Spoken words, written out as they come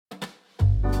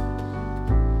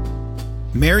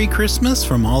Merry Christmas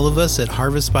from all of us at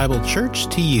Harvest Bible Church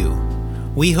to you.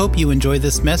 We hope you enjoy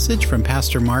this message from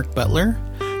Pastor Mark Butler.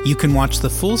 You can watch the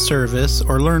full service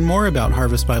or learn more about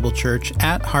Harvest Bible Church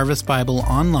at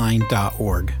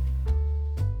harvestbibleonline.org.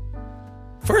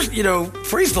 First,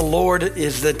 praise the Lord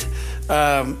is that,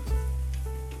 I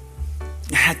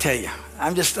tell you,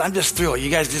 I'm just thrilled.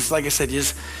 You guys just, like I said, you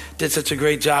just did such a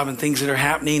great job and things that are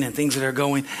happening and things that are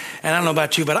going. And I don't know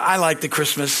about you, but I like the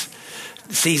Christmas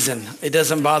season. It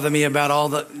doesn't bother me about all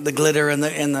the glitter and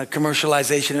the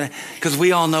commercialization, because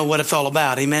we all know what it's all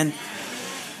about. Amen.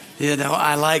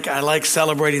 I like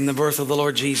celebrating the birth of the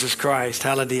Lord Jesus Christ.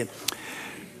 Hallelujah.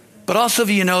 But also,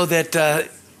 you know that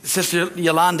Sister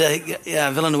Yolanda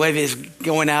Villanueva is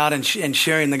going out and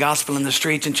sharing the gospel in the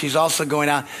streets, and she's also going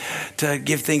out to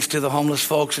give things to the homeless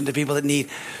folks and to people that need.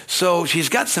 So she's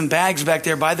got some bags back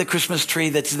there by the Christmas tree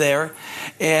that's there,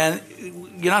 and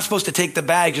you're not supposed to take the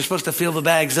bags. You're supposed to fill the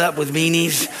bags up with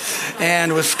beanies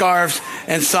and with scarves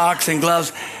and socks and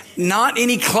gloves. Not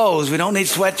any clothes. We don't need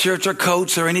sweatshirts or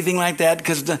coats or anything like that,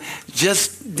 because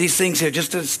just these things here,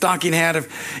 just a stocking hat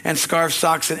and scarf,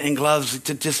 socks, and gloves,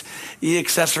 to just the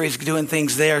accessories, doing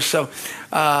things there. So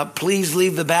please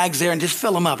leave the bags there and just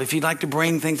fill them up. If you'd like to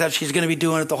bring things out, she's going to be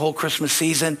doing it the whole Christmas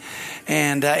season,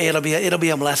 and it'll be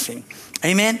a blessing.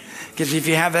 Amen. Because if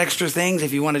you have extra things,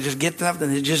 if you want to just get them,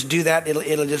 then just do that.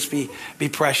 It'll just be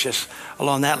precious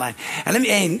along that line.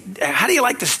 And how do you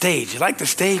like the stage? You like the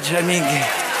stage? I mean,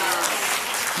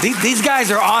 these guys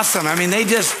are awesome. I mean, they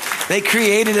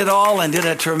created it all and did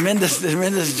a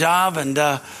tremendous job. And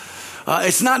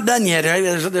it's not done yet. Right?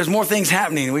 There's more things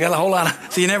happening. We got a whole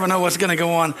lot so you never know what's going to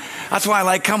go on. That's why I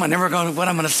like coming. Never know what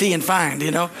I'm going to see and find.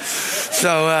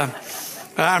 So.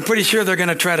 I'm pretty sure they're going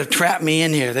to try to trap me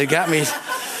in here. They got me,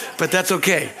 but that's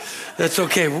okay. That's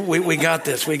okay. We got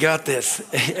this. We got this.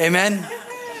 Amen.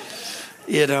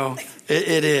 It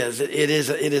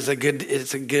is a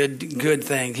good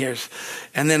thing here.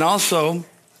 And then also,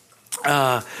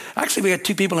 actually, we got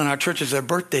two people in our churches, their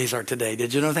birthdays are today.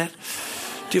 Did you know that?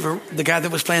 The guy that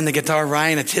was playing the guitar,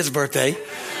 Ryan, it's his birthday.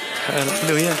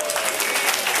 Hallelujah.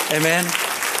 Amen.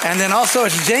 And then also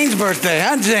it's Jane's birthday,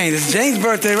 huh, Jane? It's Jane's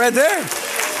birthday right there.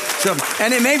 So,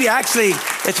 and it may be actually,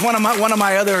 it's one of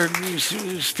my other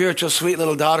spiritual sweet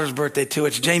little daughter's birthday too.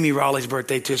 It's Jamie Raleigh's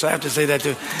birthday too. So I have to say that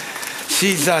too.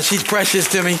 She's precious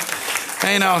to me.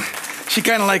 She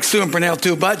kind of like Sue and Pernell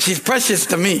too, but she's precious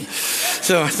to me.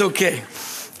 So it's okay.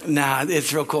 Nah,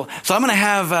 it's real cool. So I'm going to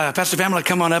have Pastor Pamela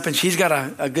come on up, and she's got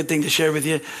a good thing to share with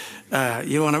you.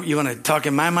 You want to talk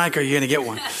in my mic, or are you going to get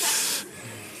one?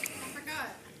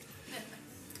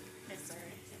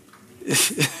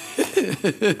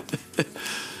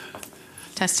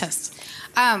 Test.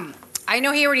 I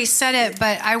know he already said it,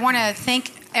 but I want to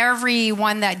thank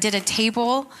everyone that did a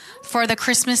table for the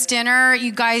Christmas dinner.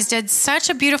 You guys did such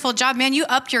a beautiful job, man. You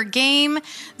upped your game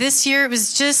this year. It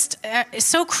was just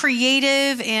so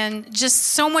creative and just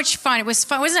so much fun. It was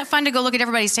fun. Wasn't it fun to go look at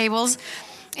everybody's tables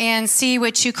and see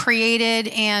what you created?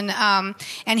 And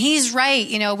he's right.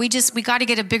 We got to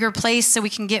get a bigger place so we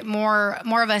can get more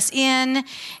of us in.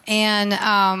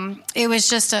 And it was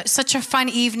just such a fun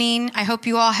evening. I hope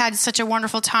you all had such a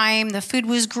wonderful time. The food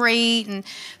was great and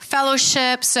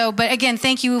fellowship. So, but again,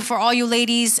 thank you for all you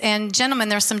ladies and gentlemen.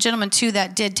 There's some gentlemen too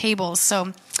that did tables. So,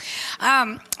 what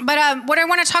I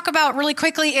want to talk about really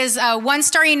quickly is One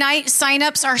Starry Night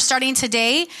signups are starting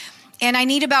today, and I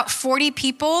need about 40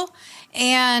 people.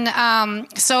 And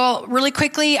so really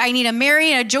quickly, I need a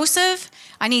Mary and a Joseph.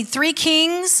 I need 3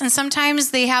 kings, and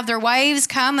sometimes they have their wives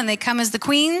come, and they come as the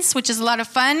queens, which is a lot of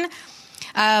fun.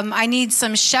 I need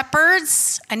some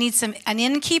shepherds. I need an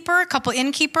innkeeper, a couple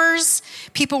innkeepers,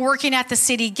 people working at the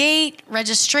city gate,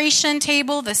 registration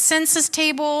table, the census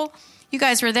table. You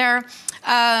guys were there.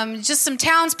 Just some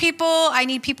townspeople. I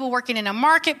need people working in a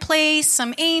marketplace,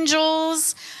 some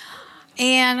angels.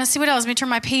 And let's see what else. Let me turn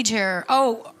my page here.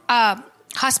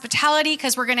 Hospitality,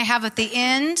 because we're going to have at the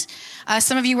end.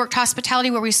 Some of you worked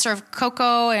hospitality where we serve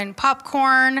cocoa and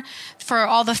popcorn for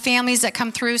all the families that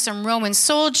come through. Some Roman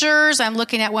soldiers. I'm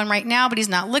looking at one right now, but he's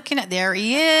not looking at. There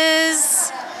he is.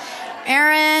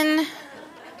 Aaron,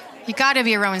 you got to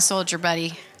be a Roman soldier,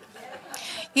 buddy.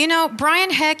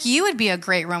 Brian Heck, you would be a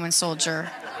great Roman soldier.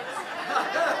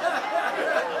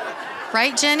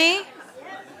 Right, Jenny?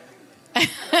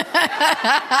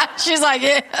 She's like,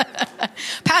 yeah.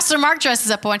 Pastor Mark dresses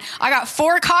up one. I got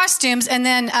 4 costumes, and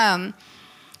then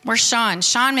where's Sean?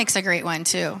 Sean makes a great one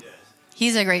too.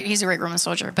 He's a great Roman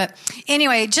soldier. But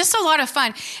anyway, just a lot of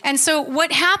fun. And so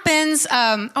what happens?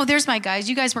 There's my guys.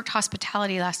 You guys worked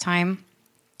hospitality last time.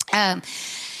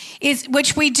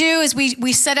 which we do is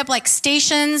we set up like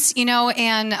stations,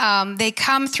 and they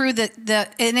come through and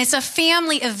it's a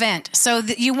family event. So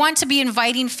you want to be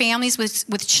inviting families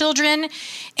with children,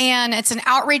 and it's an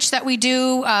outreach that we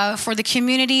do for the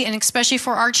community and especially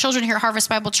for our children here at Harvest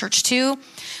Bible Church too.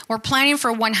 We're planning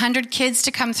for 100 kids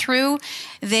to come through.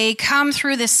 They come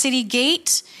through the city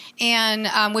gate,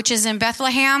 and which is in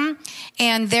Bethlehem,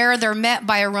 and they're met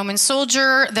by a Roman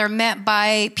soldier. They're met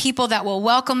by people that will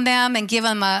welcome them and give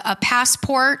them a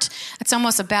passport. It's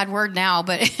almost a bad word now,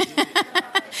 but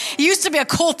it used to be a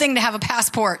cool thing to have a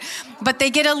passport. But they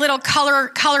get a little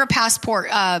color passport,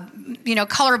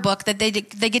 color book that they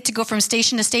get to go from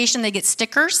station to station. They get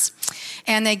stickers,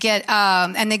 and they get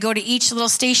and they go to each little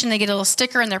station. They get a little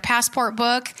sticker in their passport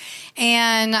book,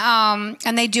 and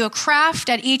they do a craft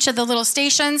at each of the little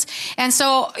stations. And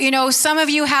so, some of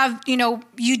you have,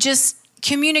 you just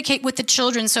communicate with the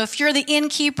children. So if you're the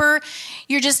innkeeper,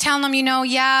 you're just telling them,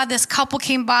 this couple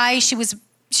came by. She was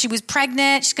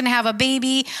pregnant. She's going to have a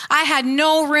baby. I had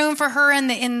no room for her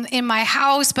in my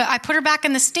house, but I put her back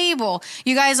in the stable.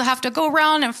 You guys will have to go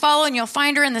around and follow, and you'll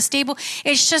find her in the stable.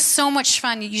 It's just so much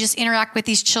fun. You just interact with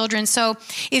these children. So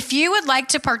if you would like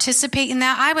to participate in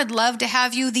that, I would love to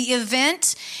have you. The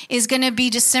event is going to be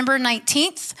December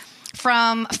 19th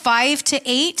from 5 to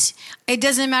 8. It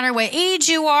doesn't matter what age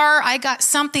you are. I got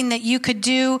something that you could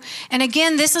do. And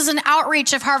again, this is an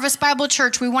outreach of Harvest Bible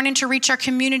Church. We wanted to reach our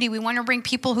community. We want to bring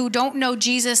people who don't know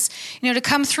Jesus, to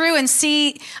come through and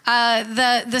see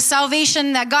the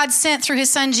salvation that God sent through his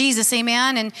son, Jesus.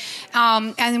 Amen.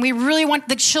 And we really want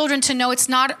the children to know it's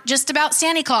not just about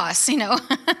Santa Claus.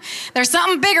 There's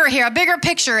something bigger here, a bigger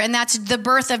picture, and that's the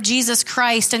birth of Jesus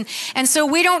Christ. And so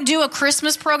we don't do a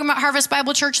Christmas program at Harvest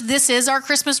Bible Church. This is our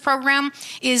Christmas program,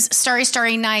 is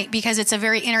Starry Night, because it's a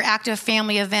very interactive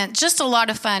family event. Just a lot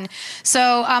of fun.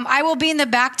 So I will be in the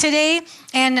back today,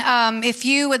 and if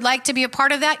you would like to be a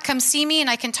part of that, come see me, and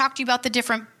I can talk to you about the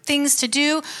different things to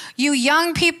do. You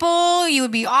young people, you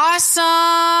would be awesome.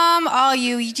 All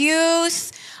you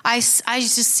youth, I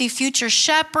just see future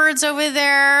shepherds over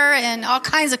there and all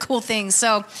kinds of cool things.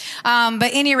 So, but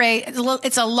at any rate,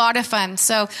 it's a lot of fun.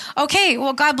 So, okay,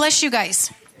 well, God bless you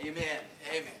guys. Amen.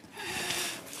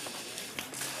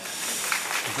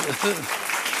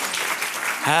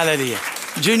 Hallelujah.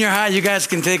 Junior high, you guys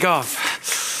can take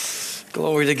off.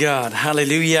 Glory to God.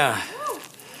 Hallelujah.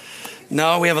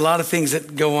 No, we have a lot of things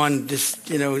that go on.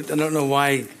 Just, I don't know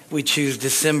why we choose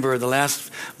December, the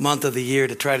last month of the year,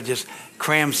 to try to just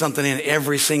cram something in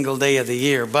every single day of the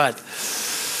year. But,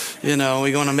 we're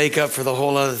going to make up for the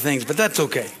whole other things. But that's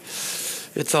okay.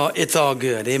 It's all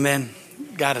good. Amen.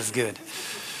 God is good.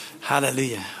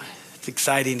 Hallelujah. It's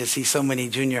exciting to see so many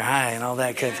junior high and all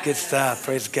that kind of good stuff.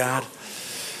 Praise God.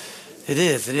 It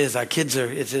is. Our kids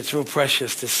it's real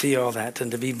precious to see all that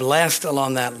and to be blessed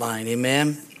along that line.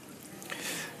 Amen.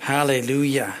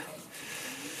 Hallelujah.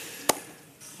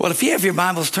 Well, if you have your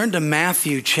Bibles, turn to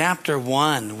Matthew chapter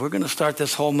 1. We're going to start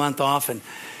this whole month off and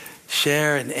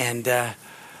share and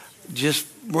just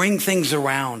bring things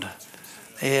around.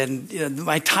 And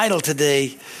my title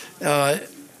today,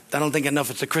 I don't think I know if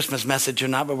it's a Christmas message or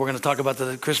not, but we're going to talk about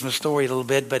the Christmas story a little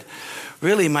bit. But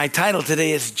really, my title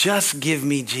today is Just Give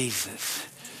Me Jesus.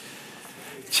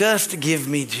 Just give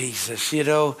me Jesus.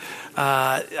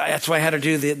 That's why I had to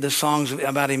do the songs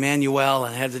about Emmanuel,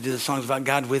 and I had to do the songs about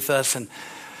God with us. And,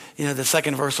 the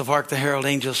second verse of Hark the Herald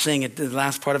Angels Sing, the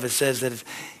last part of it says that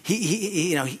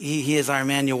he is our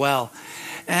Emmanuel.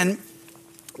 And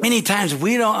many times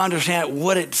we don't understand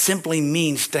what it simply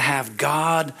means to have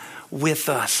God with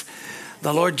us.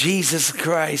 The Lord Jesus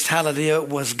Christ, hallelujah,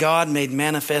 was God made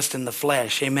manifest in the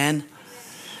flesh. Amen.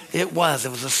 It was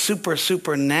a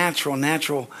supernatural,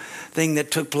 natural thing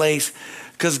that took place,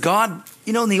 because God,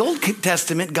 in the Old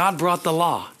Testament, God brought the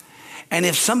law. And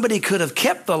if somebody could have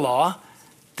kept the law,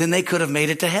 then they could have made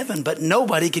it to heaven, but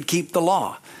nobody could keep the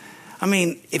law. I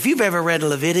mean, if you've ever read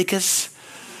Leviticus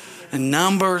and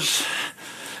Numbers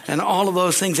and all of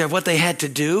those things, of what they had to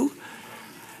do,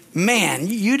 man,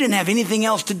 you didn't have anything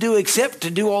else to do except to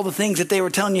do all the things that they were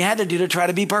telling you had to do to try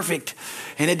to be perfect.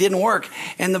 And it didn't work.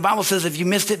 And the Bible says if you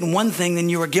missed it in one thing, then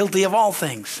you were guilty of all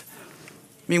things.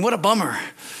 I mean, what a bummer.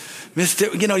 Missed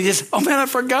it, I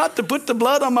forgot to put the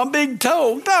blood on my big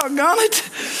toe. Doggone it.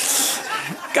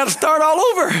 Got to start all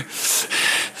over.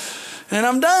 And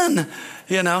I'm done,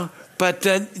 But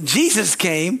Jesus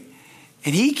came,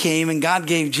 and he came, and God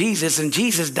gave Jesus, and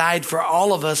Jesus died for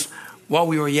all of us while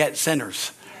we were yet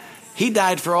sinners. He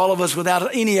died for all of us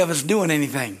without any of us doing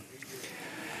anything.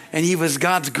 And he was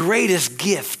God's greatest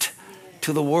gift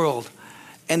to the world.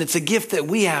 And it's a gift that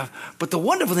we have. But the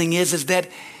wonderful thing is that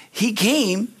he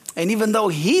came And even though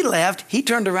he left, he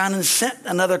turned around and sent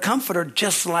another comforter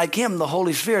just like him, the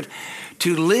Holy Spirit,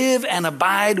 to live and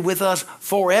abide with us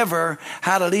forever.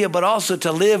 Hallelujah. But also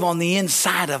to live on the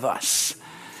inside of us.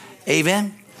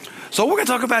 Amen. So we're going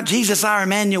to talk about Jesus, our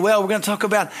Emmanuel. We're going to talk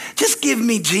about just give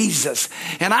me Jesus.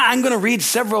 And I'm going to read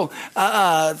several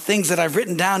things that I've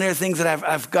written down here, things that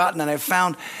I've gotten and I've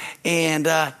found. And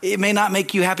it may not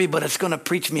make you happy, but it's going to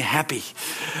preach me happy.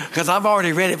 Because I've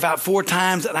already read it about 4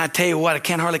 times. And I tell you what, I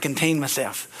can't hardly contain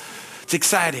myself. It's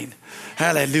exciting.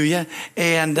 Hallelujah.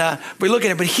 And we're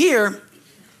looking at it. But here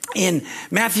in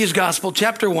Matthew's Gospel,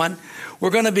 chapter 1, we're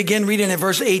going to begin reading at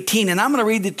verse 18, and I'm going to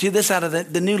read to this out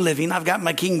of the New Living. I've got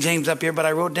my King James up here, but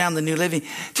I wrote down the New Living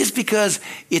just because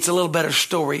it's a little better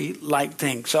story-like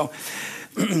thing. So,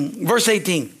 verse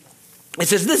 18, it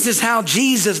says, "This is how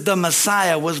Jesus the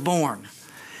Messiah was born.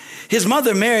 His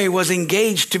mother Mary was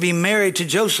engaged to be married to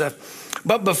Joseph,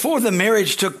 but before the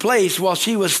marriage took place, while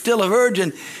she was still a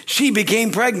virgin, she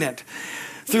became pregnant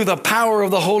through the power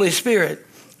of the Holy Spirit.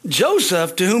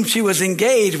 Joseph, to whom she was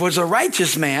engaged, was a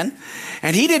righteous man,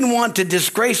 and he didn't want to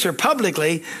disgrace her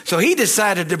publicly, so he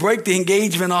decided to break the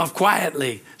engagement off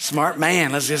quietly." Smart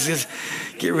man. Let's just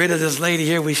get rid of this lady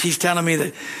here. She's telling me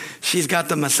that she's got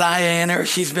the Messiah in her.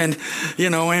 She's been,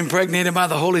 impregnated by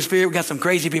the Holy Spirit. We got some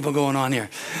crazy people going on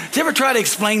here. Did you ever try to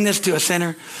explain this to a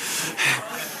sinner?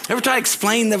 Ever try to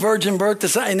explain the virgin birth to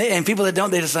some, and people that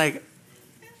don't, they just like, it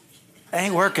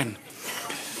ain't working.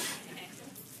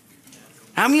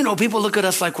 How many people look at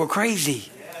us like we're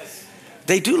crazy? Yes.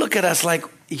 They do look at us like,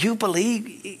 you believe,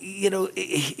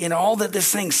 in all that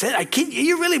this thing said?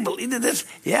 You really believe this?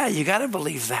 Yeah, you got to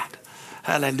believe that.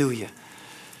 Hallelujah.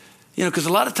 Because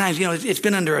a lot of times, it's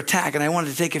been under attack. And I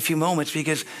wanted to take a few moments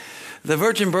because the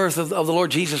virgin birth of the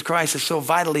Lord Jesus Christ is so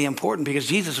vitally important because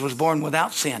Jesus was born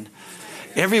without sin.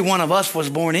 Every one of us was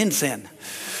born in sin.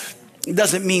 It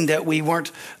doesn't mean that we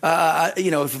weren't,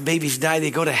 if babies die, they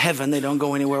go to heaven. They don't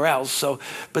go anywhere else. So,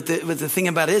 but the thing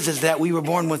about it is that we were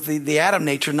born with the Adam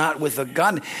nature, not with the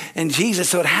God and Jesus.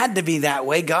 So it had to be that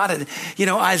way. God had,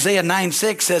 Isaiah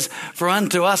 9:6 says, "For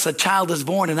unto us a child is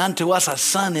born and unto us a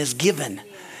son is given."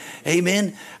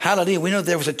 Amen. Hallelujah. We know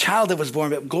there was a child that was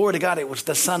born, but glory to God, it was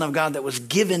the Son of God that was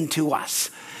given to us.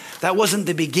 That wasn't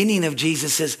the beginning of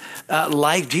Jesus's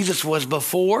life. Jesus was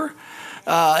before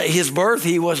his birth.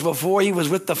 He was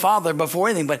with the Father before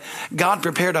anything, but God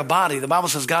prepared a body. The Bible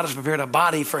says God has prepared a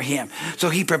body for him.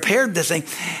 So he prepared this thing.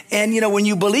 And when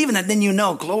you believe in it, then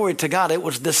glory to God, it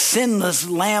was the sinless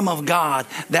Lamb of God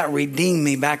that redeemed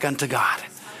me back unto God.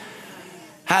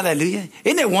 Hallelujah.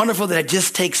 Isn't it wonderful that it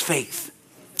just takes faith?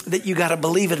 That you got to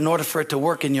believe it in order for it to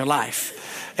work in your life.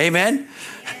 Amen.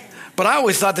 But I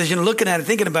always thought that, looking at it,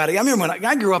 thinking about it, I remember when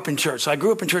I grew up in church. So I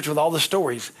grew up in church with all the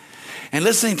stories. And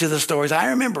listening to the stories, I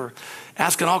remember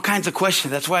asking all kinds of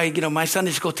questions. That's why, my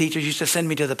Sunday school teachers used to send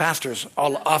me to the pastor's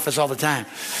office all the time.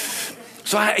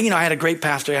 So I had a great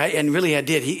pastor, and really I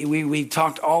did. We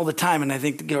talked all the time, and I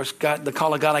think God, the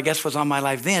call of God, I guess, was on my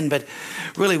life then. But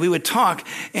really, we would talk,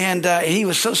 and he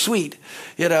was so sweet.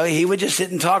 He would just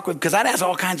sit and talk because I'd ask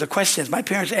all kinds of questions. My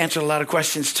parents answered a lot of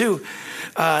questions too,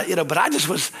 but I just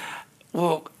was,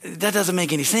 well, that doesn't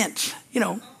make any sense.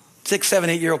 6, 7,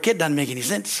 8-year-old kid doesn't make any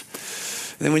sense.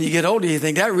 And then when you get older, you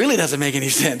think that really doesn't make any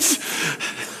sense.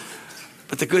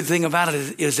 But the good thing about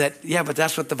it is that, but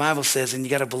that's what the Bible says, and you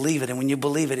got to believe it. And when you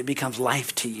believe it, it becomes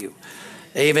life to you.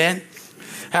 Amen.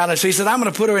 Hallelujah. So he said, I'm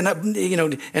going to put her in,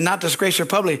 and not disgrace her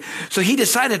publicly. So he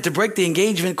decided to break the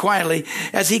engagement quietly.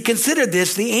 As he considered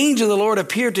this, the angel of the Lord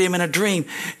appeared to him in a dream.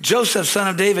 Joseph, son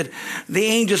of David, the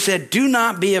angel said, "Do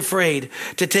not be afraid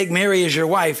to take Mary as your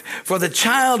wife, for the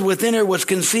child within her was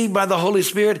conceived by the Holy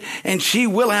Spirit, and she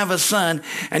will have a son,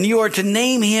 and you are to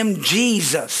name him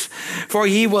Jesus, for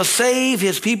he will save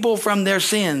his people from their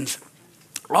sins."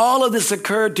 All of this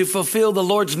occurred to fulfill the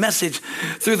Lord's message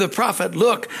through the prophet.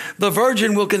 "Look, the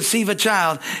virgin will conceive a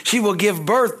child. She will give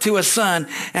birth to a son,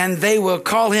 and they will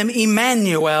call him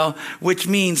Emmanuel," which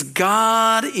means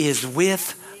God is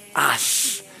with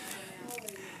us.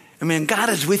 Amen. God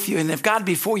is with you. And if God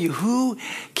be for you, who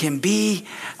can be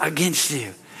against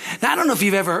you? Now, I don't know if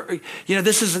you've ever,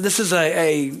 this is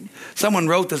someone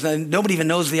wrote this, and nobody even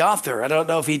knows the author. I don't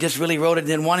know if he just really wrote it and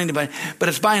didn't want anybody, but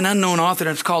it's by an unknown author,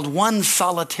 and it's called One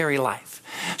Solitary Life.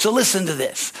 So listen to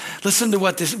this. Listen to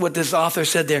what this author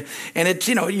said there. And it's,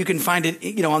 you can find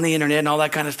it, on the internet and all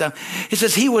that kind of stuff. It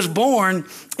says, he was born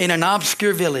in an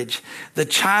obscure village, the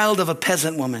child of a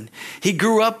peasant woman. He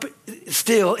grew up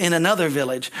still in another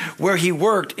village where he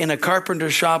worked in a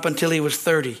carpenter's shop until he was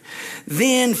 30.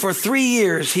 Then for 3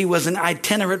 years, he was an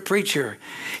itinerant preacher.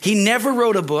 He never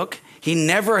wrote a book. He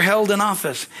never held an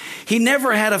office. He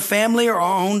never had a family or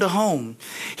owned a home.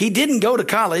 He didn't go to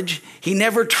college. He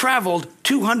never traveled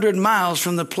 200 miles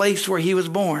from the place where he was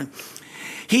born.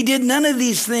 He did none of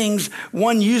these things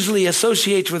one usually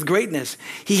associates with greatness.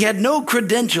 He had no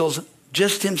credentials,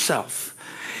 just himself.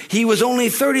 He was only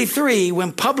 33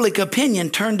 when public opinion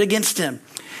turned against him.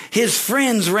 His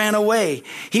friends ran away.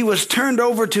 He was turned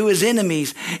over to his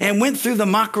enemies and went through the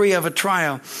mockery of a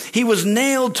trial. He was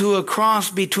nailed to a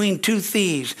cross between two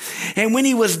thieves. And when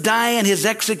he was dying, his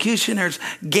executioners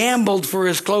gambled for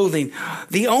his clothing,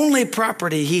 the only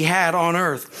property he had on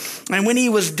earth. And when he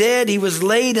was dead, he was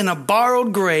laid in a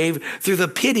borrowed grave through the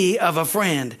pity of a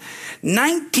friend.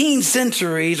 19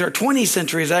 centuries, or 20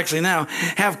 centuries actually now,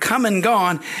 have come and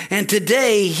gone. And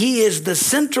today he is the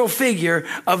central figure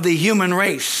of the human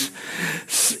race.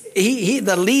 He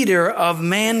the leader of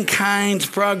mankind's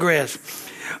progress.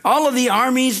 All of the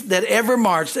armies that ever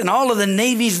marched, and all of the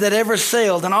navies that ever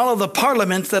sailed, and all of the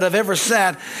parliaments that have ever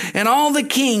sat, and all the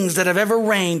kings that have ever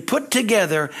reigned put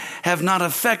together have not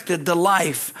affected the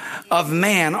life of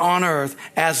man on earth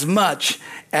as much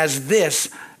as this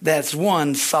that's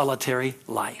one solitary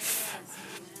life.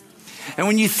 And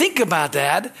when you think about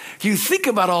that, you think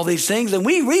about all these things, and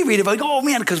we read about, oh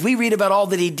man, because we read about all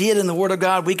that he did in the Word of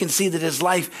God, we can see that his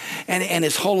life and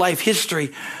his whole life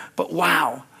history. But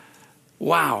wow,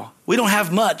 we don't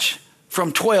have much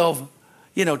from 12,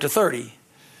 to 30.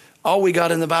 All we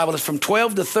got in the Bible is from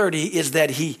 12 to 30 is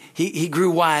that he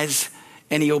grew wise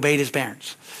and he obeyed his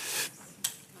parents.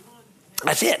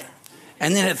 That's it.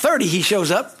 And then at 30, he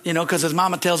shows up, because his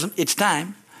mama tells him it's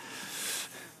time.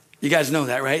 You guys know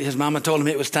that, right? His mama told him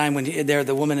it was time when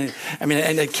the woman,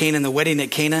 at Cana, the wedding at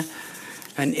Cana.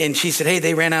 And she said, hey,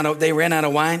 they ran out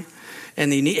of wine.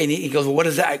 And he goes, well, what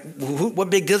is that? What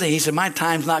big deal is it? He said, my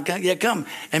time's not yet come.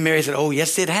 And Mary said, oh,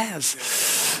 yes, it has.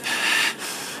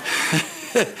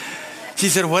 She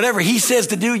said, whatever he says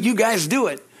to do, you guys do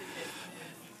it.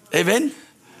 Amen?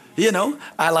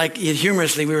 I like it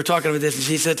humorously. We were talking about this, and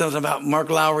she said something about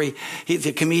Mark Lowry. He's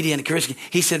a comedian, Christian.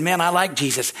 He said, man, I like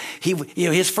Jesus.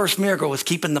 His first miracle was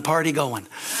keeping the party going.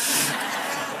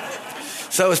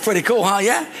 So it's pretty cool, huh?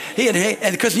 Yeah.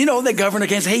 And because, the governor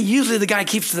can say, hey, usually the guy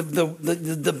keeps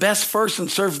the best first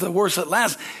and serves the worst at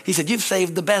last. He said, you've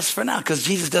saved the best for now, because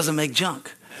Jesus doesn't make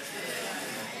junk.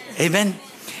 Amen.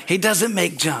 He doesn't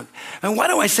make junk. And why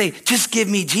do I say, just give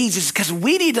me Jesus? Because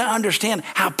we need to understand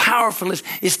how powerful it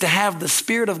is to have the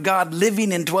Spirit of God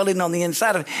living and dwelling on the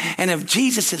inside of it. And if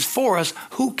Jesus is for us,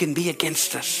 who can be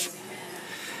against us?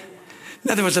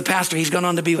 Now, there was a pastor, he's gone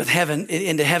on to be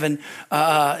into heaven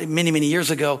many, many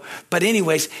years ago. But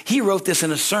anyways, he wrote this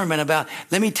in a sermon about,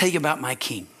 let me tell you about my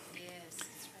king.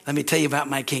 Let me tell you about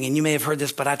my king. And you may have heard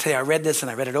this, but I tell you, I read this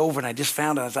and I read it over and I just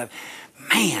found it. I was like,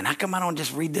 man, how come I don't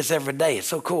just read this every day? It's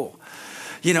so cool.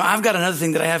 I've got another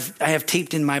thing that I have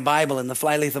taped in my Bible, in the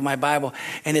flyleaf of my Bible,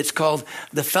 and it's called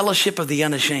The Fellowship of the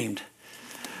Unashamed.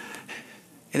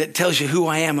 And it tells you who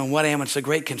I am and what I am. It's a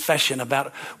great confession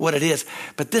about what it is.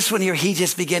 But this one here, he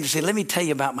just began to say, let me tell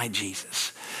you about my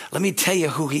Jesus. Let me tell you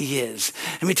who he is.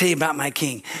 Let me tell you about my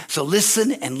king. So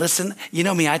listen and listen. You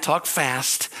know me, I talk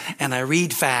fast and I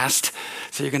read fast.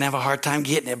 So you're going to have a hard time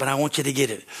getting it, but I want you to get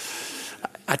it.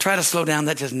 I try to slow down.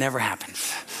 That just never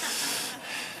happens.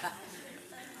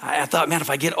 I thought, man, if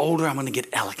I get older, I'm going to get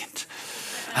elegant.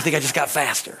 I think I just got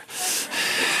faster.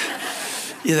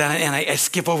 And I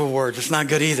skip over words. It's not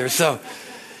good either. So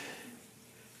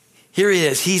here he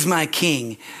is. He's my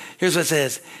king. Here's what it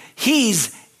says.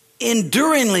 He's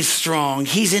enduringly strong.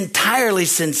 He's entirely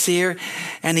sincere.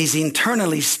 And he's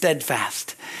eternally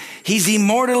steadfast. He's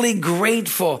immortally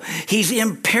grateful. He's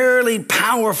imperially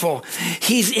powerful.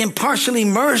 He's impartially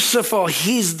merciful.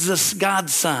 He's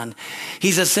God's son.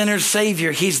 He's a sinner's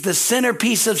savior. He's the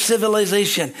centerpiece of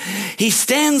civilization. He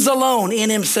stands alone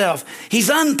in himself. He's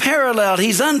unparalleled.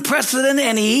 He's unprecedented,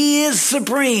 and he is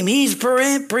supreme. He's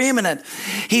preeminent.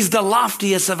 He's the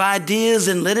loftiest of ideas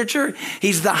in literature.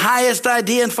 He's the highest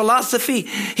idea in philosophy.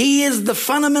 He is the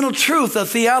fundamental truth of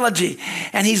theology,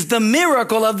 and he's the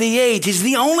miracle of the age. He's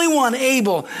the only one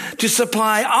able to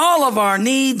supply all of our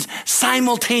needs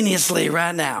simultaneously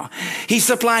right now. He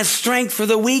supplies strength for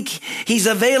the weak. He's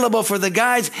available for the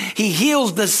guides. He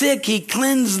heals the sick. He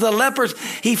cleanses the lepers.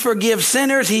 He forgives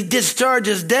sinners. He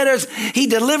discharges debtors. He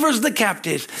delivers the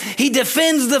captives. He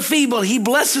defends the feeble. He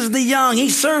blesses the young. He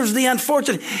serves the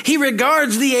unfortunate. He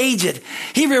regards the aged.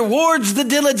 He rewards the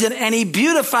diligent, and he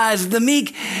beautifies the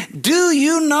meek. Do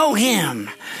you know him?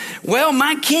 Well,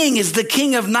 my king is the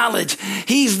king of knowledge.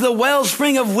 He's the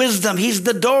wellspring of wisdom. He's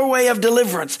the doorway of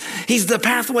deliverance. He's the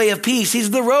pathway of peace.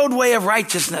 He's the roadway of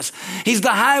righteousness. He's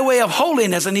the highway of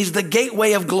holiness, and he's the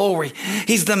gateway of glory.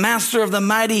 He's the master of the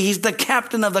mighty. He's the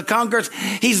captain of the conquerors.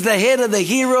 He's the head of the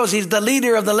heroes. He's the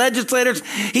leader of the legislators.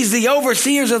 He's the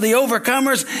overseers of the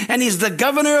overcomers, and he's the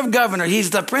governor of governors. He's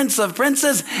the prince of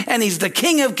princes, and he's the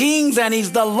king of kings, and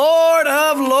he's the Lord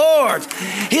of lords.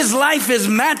 His life is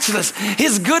matchless.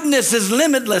 His goodness is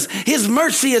limitless. His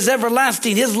mercy is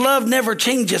everlasting. His love never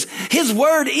changes. His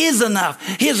word is enough.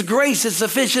 His grace is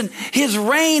sufficient. His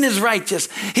reign is righteous.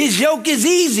 His yoke is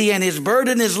easy, and his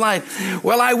burden is light.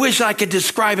 Well, I wish I could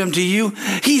describe him to you.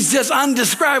 He's just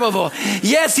undescribable.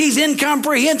 Yes, he's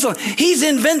incomprehensible. He's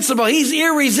invincible. He's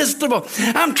irresistible.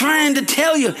 I'm trying to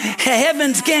tell you,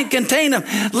 heavens can't contain him,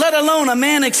 let alone a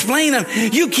man explain him.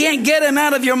 You can't get him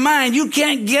out of your mind. You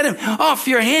can't get him off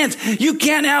your hands. You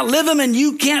can't outlive him, and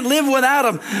you can't live without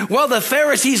him. Well, the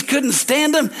Pharisees couldn't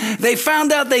stand him. They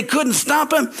found out they couldn't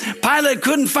stop him. Pilate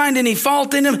couldn't find any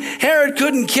fault in him. Herod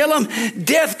couldn't kill him.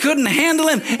 Death couldn't handle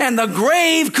him, and the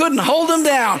grave couldn't hold him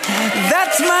down.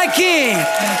 That's my king.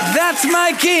 That's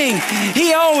my king.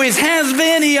 He always has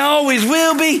been. He always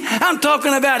will be. I'm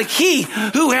talking about he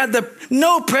who had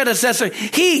no predecessor.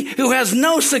 He who has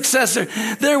no successor.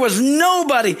 There was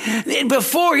nobody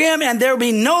before him, and there will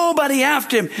be nobody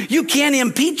after him. You can't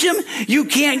impeach him. You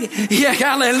can't,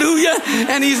 hallelujah.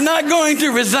 And he's not going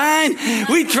to resign.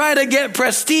 We try to get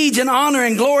prestige and honor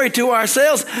and glory to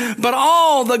ourselves, but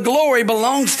all the glory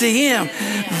belongs to him.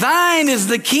 Thine is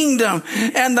the kingdom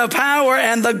and the power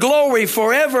and the glory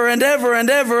forever and ever and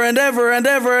ever and ever and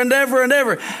ever and ever and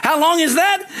ever. How long is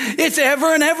that? It's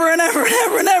ever and ever and ever and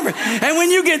ever and ever. And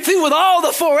when you get through with all the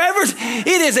forevers, it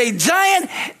is a giant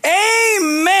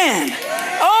amen.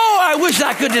 Oh, I wish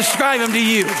I could describe him to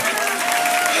you.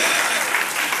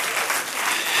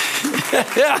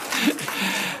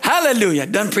 Hallelujah.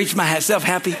 Done preached myself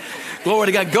happy. Glory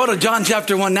to God. Go to John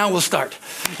chapter 1. Now we'll start.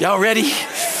 Y'all ready?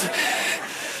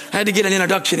 I had to get an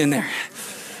introduction in there.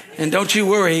 And don't you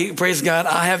worry, praise God,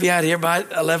 I'll have you out here by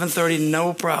 11:30,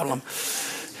 no problem.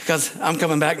 Because I'm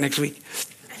coming back next week.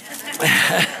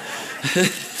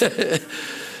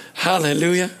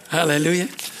 Hallelujah. Hallelujah.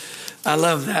 I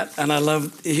love that. And I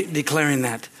love declaring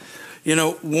that. You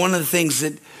know, one of the things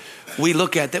that we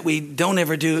look at that we don't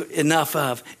ever do enough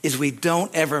of is we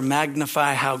don't ever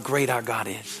magnify how great our God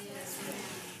is.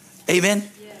 Amen.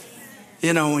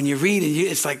 You know, when you read it,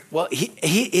 it's like, well,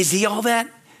 is he all that?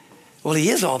 Well, he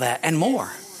is all that and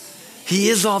more. He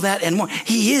is all that and more.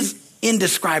 He is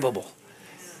indescribable.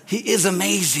 He is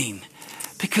amazing,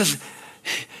 because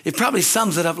it probably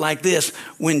sums it up like this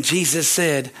when Jesus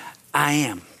said, I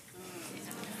am.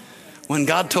 When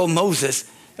God told Moses,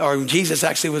 or Jesus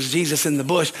actually was Jesus in the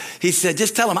bush, he said,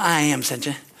 just tell him I am sent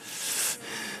you.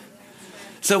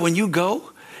 So when you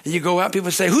go and you go out,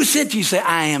 people say, who sent you? You say,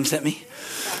 I am sent me.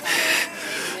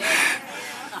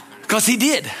 Because he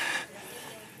did.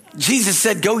 Jesus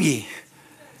said, go ye.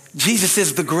 Jesus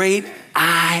is the great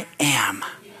I am.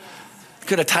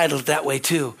 Could have titled it that way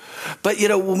too. But you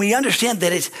know, when we understand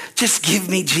that it's just give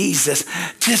me Jesus,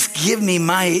 just give me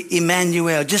my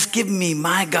Emmanuel, just give me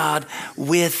my God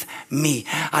with me.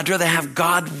 I'd rather have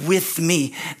God with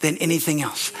me than anything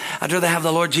else. I'd rather have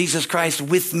the Lord Jesus Christ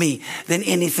with me than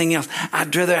anything else.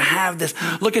 I'd rather have this.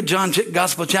 Look at John's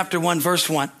Gospel chapter 1 verse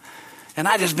 1. And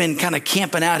I just been kind of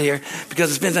camping out here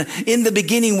because it's been, in the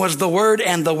beginning was the Word,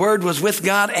 and the Word was with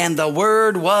God, and the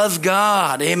Word was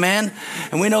God. Amen.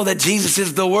 And we know that Jesus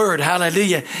is the Word.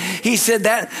 Hallelujah. He said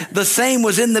that the same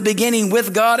was in the beginning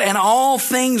with God, and all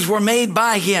things were made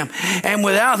by him. And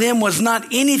without him was not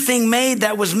anything made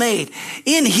that was made.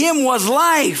 In him was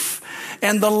life,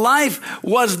 and the life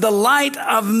was the light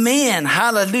of men.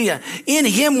 Hallelujah. In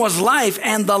him was life,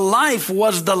 and the life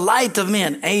was the light of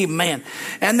men. Amen.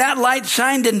 And that light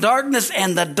shined in darkness,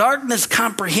 and the darkness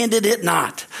comprehended it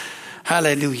not.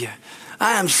 Hallelujah.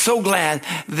 I am so glad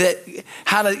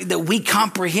that we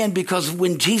comprehend, because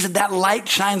when Jesus, that light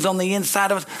shines on the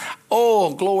inside of us,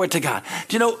 oh, glory to God.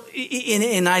 Do you know,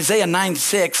 in Isaiah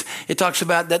 9:6, it talks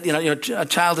about that, a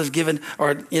child is given,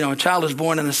 or, a child is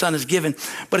born and a son is given.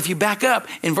 But if you back up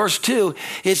in verse 2,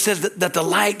 it says that the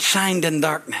light shined in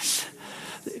darkness.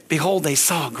 Behold, they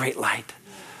saw a great light.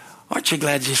 Aren't you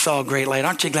glad you saw a great light?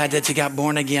 Aren't you glad that you got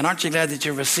born again? Aren't you glad that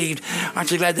you received?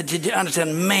 Aren't you glad that you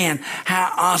understand, man,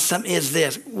 how awesome is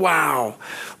this? Wow.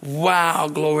 Wow.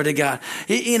 Glory to God.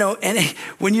 And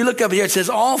when you look up here, it says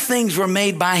all things were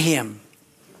made by him.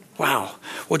 Wow.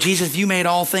 Well, Jesus, if you made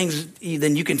all things,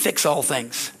 then you can fix all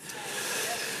things.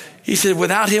 He said,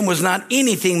 without him was not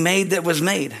anything made that was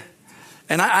made.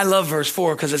 And I love verse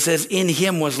 4 because it says, in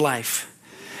him was life.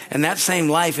 And that same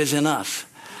life is in us.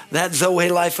 That Zoe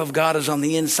life of God is on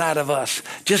the inside of us.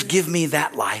 Just give me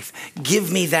that life.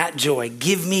 Give me that joy.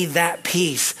 Give me that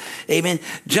peace. Amen.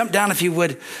 Jump down, if you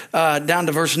would, down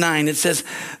to verse 9. It says,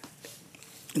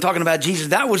 talking about Jesus,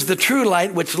 that was the true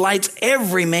light which lights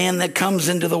every man that comes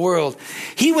into the world.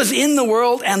 He was in the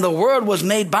world, and the world was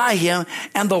made by him,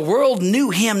 and the world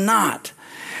knew him not.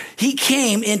 He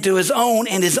came into his own,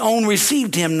 and his own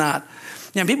received him not.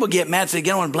 You know, people get mad, so they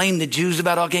get on and blame the Jews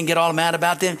about all, can get all mad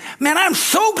about them. Man, I'm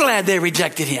so glad they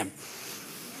rejected him.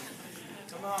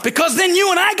 Because then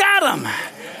you and I got him.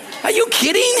 Are you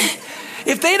kidding?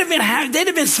 If they'd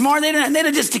have been smart, they'd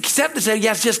have just accepted and said,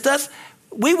 yes, just us,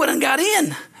 we wouldn't got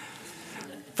in.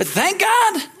 But thank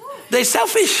God, they're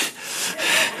selfish.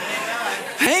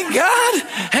 Thank God.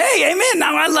 Hey, amen.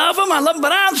 Now I love him,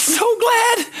 but I'm so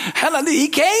glad. Hallelujah. He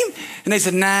came, and they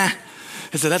said, nah.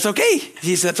 I said, that's okay.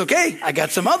 He said, that's okay. I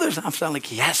got some others. I'm sounding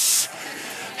like, yes,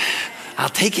 I'll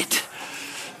take it.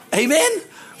 Amen.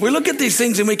 We look at these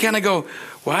things and we kind of go,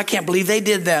 well, I can't believe they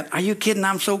did that. Are you kidding?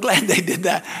 I'm so glad they did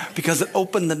that because it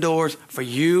opened the doors for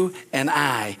you and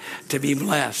I to be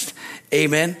blessed.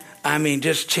 Amen. I mean,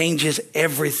 just changes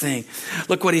everything.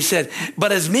 Look what he said.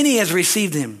 But as many as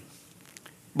received him,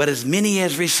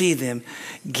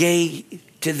 gave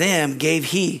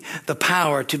he the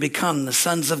power to become the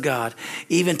sons of God,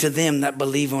 even to them that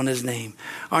believe on his name.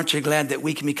 Aren't you glad that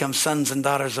we can become sons and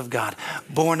daughters of God,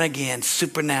 born again,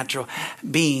 supernatural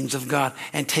beings of God,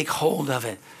 and take hold of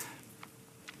it?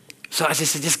 So I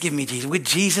just said, just give me Jesus. With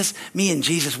Jesus, me and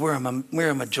Jesus, we're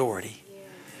a majority.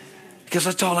 Because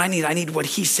that's all I need. I need what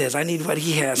he says. I need what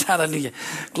he has. Hallelujah.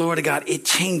 Glory to God. It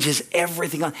changes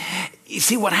everything. You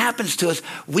see what happens to us?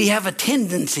 We have a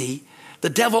tendency. The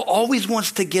devil always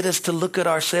wants to get us to look at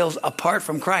ourselves apart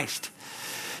from Christ.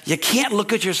 You can't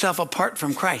look at yourself apart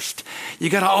from Christ. You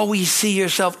got to always see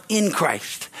yourself in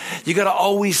Christ. You got to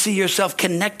always see yourself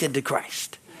connected to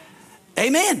Christ.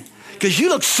 Amen. Because you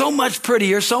look so much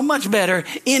prettier, so much better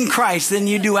in Christ than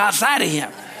you do outside of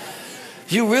him.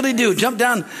 You really do. Jump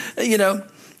down,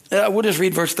 we'll just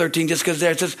read verse 13 just because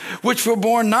there it says, which were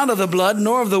born not of the blood,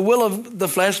 nor of the will of the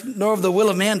flesh, nor of the will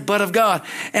of man, but of God.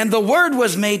 And the word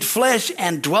was made flesh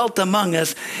and dwelt among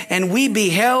us, and we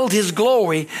beheld his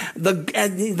glory,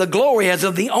 the glory as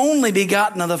of the only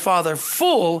begotten of the Father,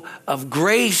 full of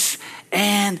grace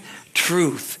and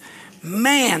truth.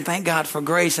 Man, thank God for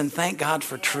grace and thank God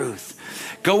for truth.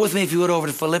 Go with me, if you would, over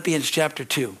to Philippians chapter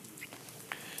 2.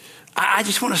 I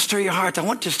just want to stir your hearts. I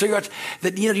want to stir your hearts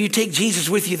that, you take Jesus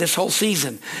with you this whole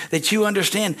season, that you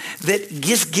understand that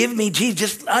just give me Jesus.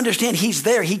 Just understand he's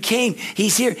there. He came,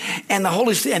 he's here. And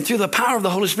and through the power of the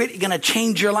Holy Spirit, you're going to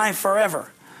change your life forever.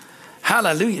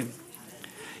 Hallelujah.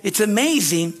 It's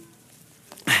amazing.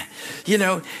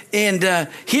 And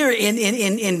here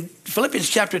in Philippians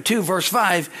chapter 2, verse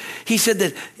 5, he said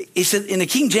in the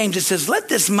King James, it says, let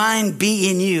this mind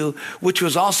be in you, which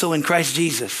was also in Christ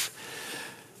Jesus.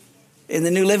 In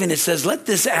the New Living, it says, let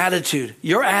this attitude,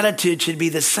 your attitude should be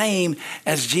the same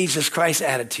as Jesus Christ's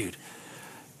attitude.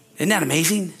 Isn't that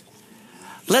amazing?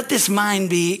 Let this mind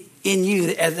be in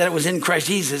you as that it was in Christ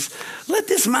Jesus. Let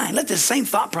this same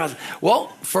thought process.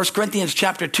 Well, 1 Corinthians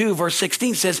chapter 2, verse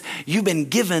 16 says, you've been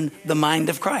given the mind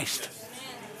of Christ.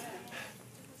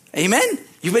 Amen?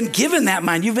 You've been given that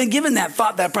mind. You've been given that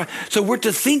thought, so we're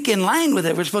to think in line with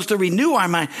it. We're supposed to renew our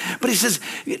mind. But he says,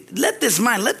 let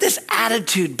this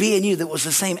attitude be in you that was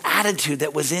the same attitude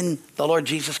that was in the Lord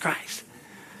Jesus Christ.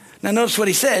 Now notice what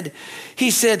he said.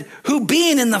 He said, who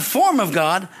being in the form of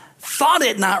God, thought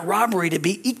it not robbery to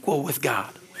be equal with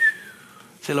God.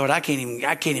 Say, Lord, I can't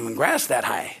even grasp that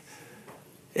high.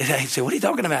 He said, what are you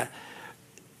talking about?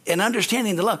 And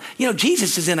understanding the love.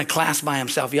 Jesus is in a class by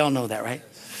himself. Y'all know that, right?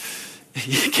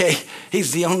 Okay,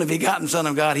 he's the only begotten Son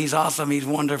of God. He's awesome. He's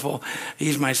wonderful.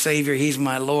 He's my Savior. He's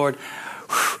my Lord.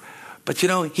 But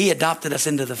he adopted us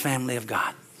into the family of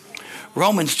God.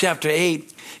 Romans chapter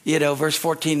 8, verse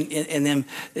 14, and then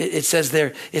it says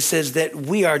that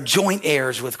we are joint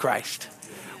heirs with Christ.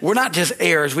 We're not just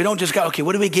heirs. We don't just go, okay,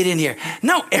 what do we get in here?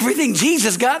 No, everything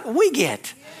Jesus got, we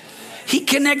get. He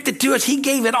connected to us. He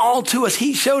gave it all to us.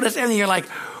 He showed us everything. You're like,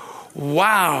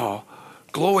 wow,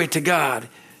 glory to God.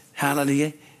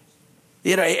 Hallelujah.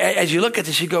 As you look at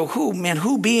this, you go,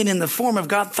 who being in the form of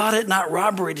God thought it not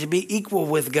robbery to be equal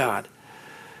with God?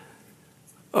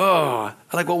 Oh,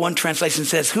 I like what one translation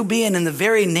says, who being in the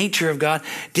very nature of God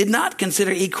did not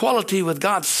consider equality with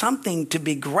God something to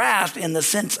be grasped in the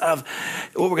sense of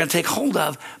what we're going to take hold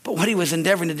of, but what he was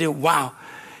endeavoring to do. Wow.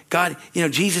 God,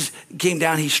 Jesus came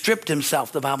down. He stripped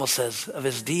himself, the Bible says, of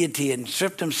his deity and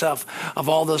stripped himself of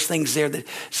all those things there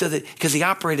because he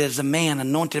operated as a man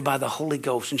anointed by the Holy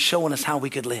Ghost and showing us how we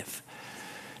could live.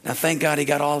 Now, thank God he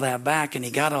got all that back and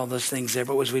he got all those things there.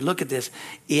 But as we look at this,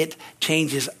 it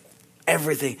changes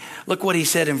everything. Look what he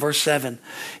said in verse 7.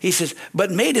 He says,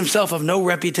 but made himself of no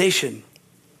reputation.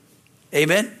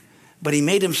 Amen. But he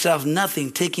made himself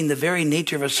nothing, taking the very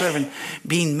nature of a servant,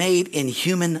 being made in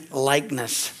human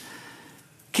likeness.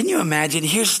 Can you imagine?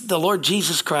 Here's the Lord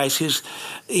Jesus Christ,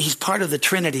 he's part of the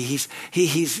Trinity.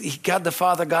 He's God the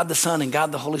Father, God the Son, and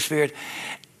God the Holy Spirit.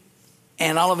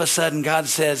 And all of a sudden, God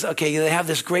says, okay, they have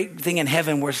this great thing in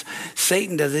heaven where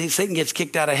Satan gets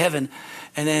kicked out of heaven.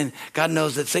 And then God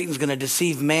knows that Satan's going to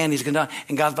deceive man. He's going to,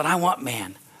 and God's, but I want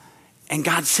man. And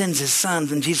God sends his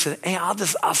sons, and Jesus said, hey,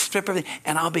 I'll strip everything,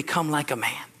 and I'll become like a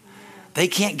man. They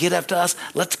can't get up to us.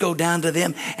 Let's go down to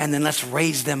them, and then let's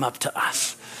raise them up to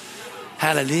us.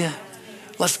 Hallelujah.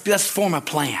 Let's form a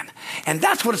plan. And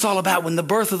that's what it's all about. When the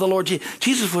birth of the Lord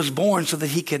Jesus was born so that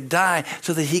he could die,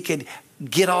 so that he could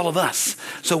get all of us,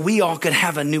 so we all could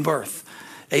have a new birth.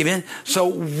 Amen. So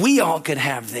we all could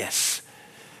have this.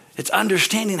 It's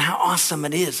understanding how awesome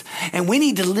it is. And we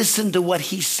need to listen to what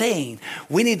he's saying.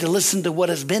 We need to listen to what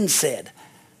has been said.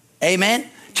 Amen.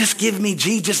 Just give me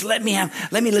Jesus. Let me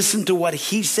listen to what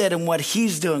he said and what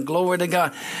he's doing. Glory to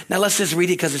God. Now let's just read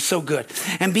it because it's so good.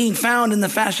 And being found in the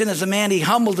fashion as a man, he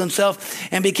humbled himself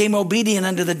and became obedient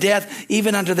unto the death,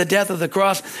 even unto the death of the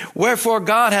cross. Wherefore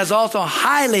God has also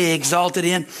highly exalted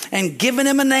him and given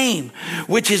him a name,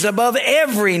 which is above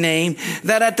every name,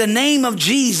 that at the name of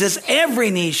Jesus every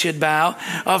knee should bow,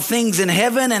 of things in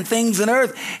heaven and things in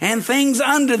earth and things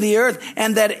under the earth,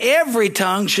 and that every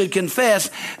tongue should confess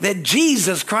that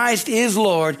Jesus Christ is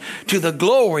Lord, to the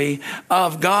glory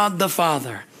of God the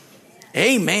Father.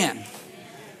 Amen.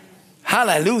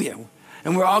 Hallelujah.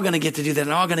 And we're all going to get to do that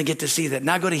and all going to get to see that.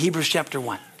 Now go to Hebrews chapter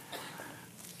 1.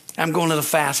 I'm going a little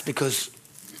fast because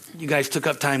you guys took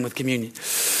up time with communion.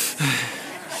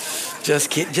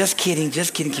 Just kidding.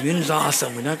 Communion's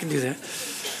awesome. We're not going to do that.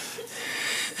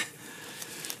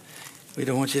 We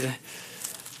don't want you to.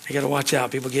 I got to watch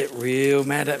out. People get real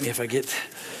mad at me if I get.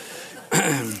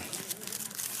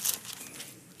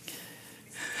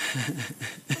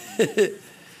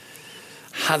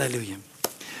 Hallelujah.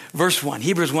 Verse 1,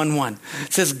 Hebrews 1:1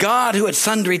 says, God, who at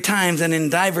sundry times and in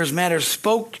divers matters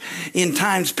spoke in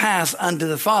times past unto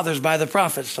the fathers by the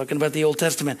prophets, talking about the Old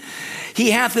Testament,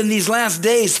 he hath in these last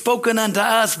days spoken unto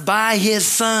us by his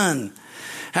Son,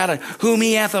 whom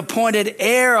he hath appointed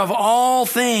heir of all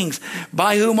things,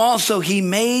 by whom also he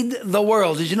made the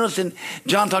world. Did you notice in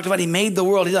John talked about he made the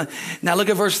world? Now look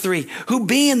at verse 3. Who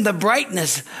being the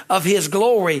brightness of his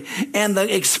glory and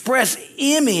the express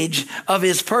image of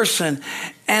his person,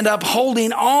 and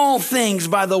upholding all things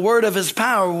by the word of his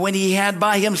power, when he had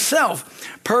by himself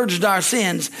purged our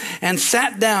sins, and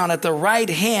sat down at the right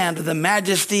hand of the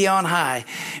majesty on high,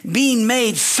 being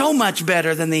made so much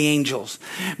better than the angels,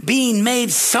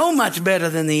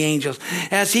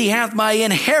 as he hath by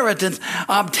inheritance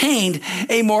obtained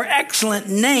a more excellent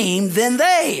name than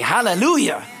they.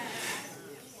 Hallelujah.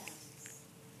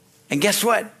 And guess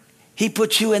what? He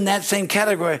puts you in that same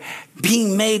category,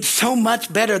 being made so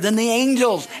much better than the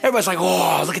angels. Everybody's like,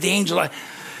 oh, look at the angels.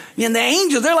 And the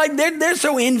angels, they're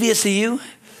so envious of you.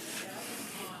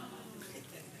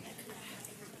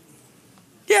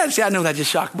 Yeah, see, I know that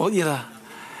just shocked both.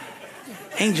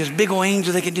 Angels, big old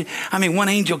angels, they can do. One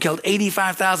angel killed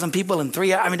 85,000 people in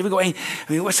 3 hours. Big old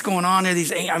angel, what's going on there?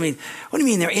 What do you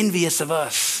mean they're envious of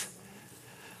us?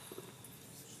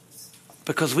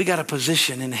 Because we got a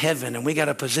position in heaven and we got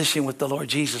a position with the Lord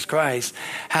Jesus Christ.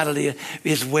 Hallelujah.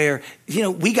 Is where,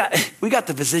 we got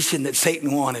the position that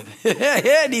Satan wanted.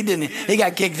 And he didn't. He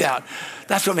got kicked out.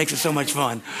 That's what makes it so much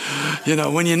fun.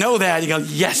 When you know that, you go,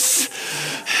 yes,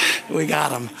 we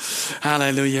got him.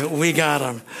 Hallelujah. We got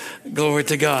him. Glory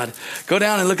to God. Go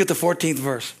down and look at the 14th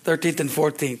verse, 13th and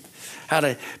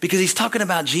 14th. Because he's talking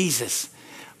about Jesus.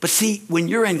 But see, when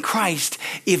you're in Christ,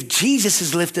 if Jesus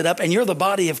is lifted up and you're the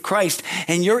body of Christ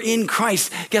and you're in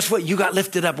Christ, guess what? You got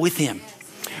lifted up with him.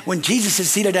 When Jesus is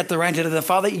seated at the right hand of the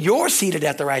Father, you're seated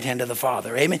at the right hand of the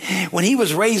Father. Amen. When he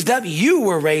was raised up, you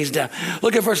were raised up.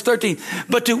 Look at verse 13.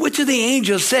 But to which of the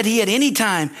angels said he at any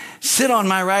time, sit on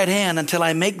my right hand until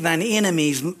I make thine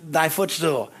enemies thy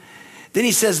footstool? Then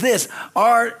he says this,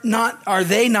 are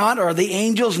the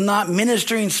angels not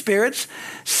ministering spirits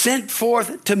sent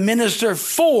forth to minister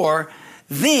for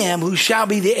them who shall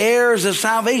be the heirs of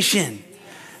salvation?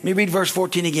 Let me read verse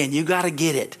 14 again. You got to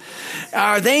get it.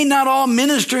 Are they not all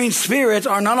ministering spirits?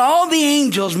 Are not all the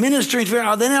angels ministering spirits?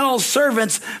 Are they not all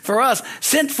servants for us,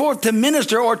 sent forth to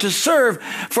minister or to serve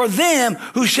for them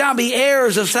who shall be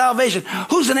heirs of salvation?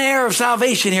 Who's an heir of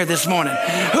salvation here this morning?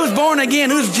 Who's born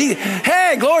again? Who's Jesus?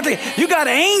 Hey, glory to God. You got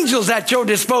angels at your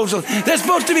disposal. They're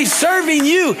supposed to be serving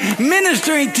you,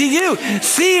 ministering to you,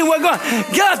 seeing what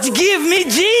God, give me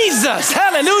Jesus.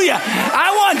 Hallelujah.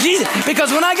 I want Jesus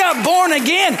because when I got born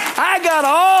again, I got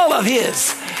all of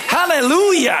his.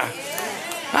 Hallelujah.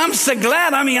 I'm so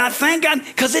glad. I thank God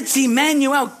because it's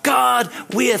Emmanuel, God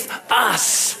with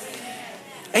us.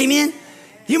 Amen.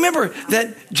 You remember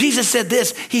that Jesus said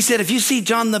this. He said, if you see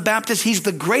John the Baptist, he's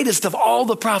the greatest of all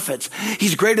the prophets.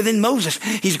 He's greater than Moses.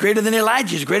 He's greater than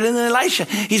Elijah. He's greater than Elisha.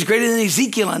 He's greater than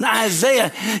Ezekiel and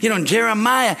Isaiah, and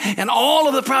Jeremiah and all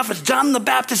of the prophets. John the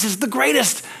Baptist is the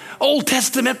greatest Old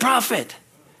Testament prophet.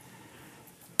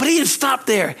 But he didn't stop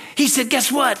there. He said,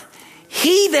 guess what?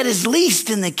 He that is least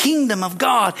in the kingdom of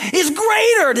God is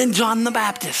greater than John the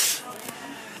Baptist.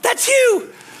 That's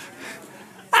you.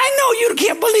 I know you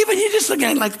can't believe it. You just look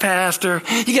at it like pastor.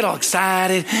 You get all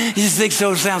excited. You just think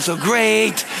so sounds so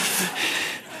great.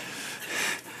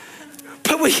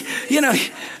 But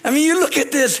you look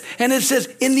at this and it says,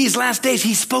 in these last days,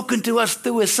 he's spoken to us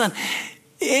through his son.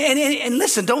 And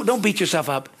listen, don't beat yourself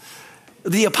up.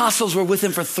 The apostles were with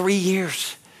him for 3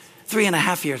 years.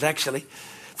 3.5 years, actually.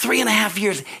 3.5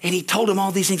 years. And he told them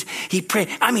all these things. He prayed.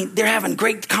 They're having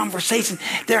great conversation.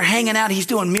 They're hanging out. He's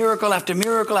doing miracle after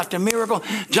miracle after miracle.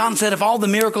 John said if all the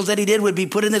miracles that he did would be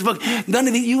put in this book,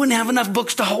 you wouldn't have enough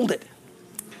books to hold it.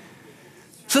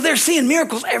 So they're seeing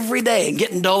miracles every day and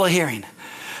getting dull of hearing.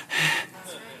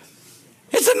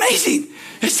 It's amazing.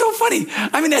 It's so funny.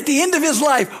 At the end of his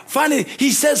life, finally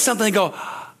he says something and go,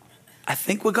 I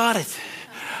think we got it.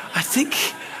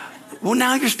 Well,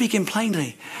 now you're speaking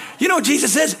plainly.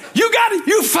 Jesus says, you got it.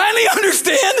 You finally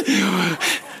understand.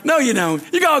 No, you don't.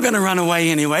 You're all going to run away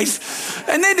anyways.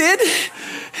 And they did.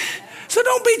 So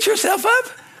don't beat yourself up.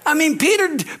 Peter,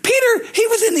 he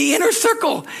was in the inner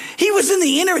circle. He was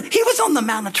on the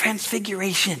Mount of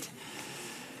Transfiguration.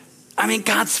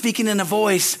 God's speaking in a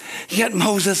voice. You got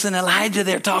Moses and Elijah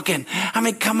there talking.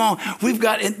 Come on. We've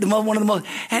got one of the most,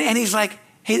 and he's like,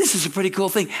 hey, this is a pretty cool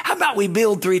thing. How about we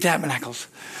build 3 tabernacles?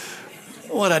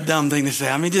 What a dumb thing to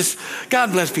say. Just,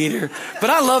 God bless Peter. But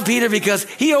I love Peter because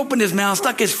he opened his mouth,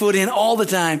 stuck his foot in all the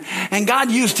time, and God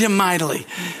used him mightily.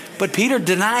 But Peter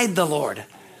denied the Lord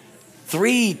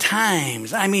 3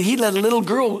 times. He let a little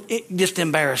girl just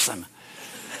embarrass him.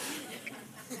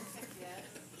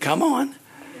 Come on.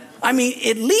 At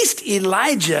least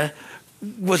Elijah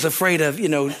was afraid of,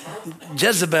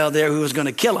 Jezebel there who was going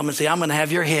to kill him and say, I'm going to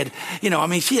have your head.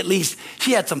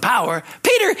 She had some power.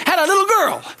 Peter had a little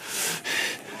girl.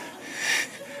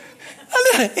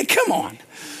 Come on.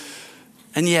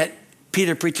 And yet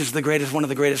Peter preaches one of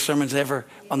the greatest sermons ever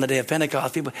on the day of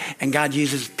Pentecost. And God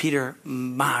uses Peter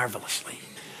marvelously.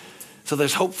 So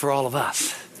there's hope for all of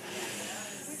us.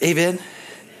 Amen.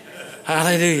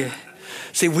 Hallelujah.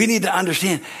 See, we need to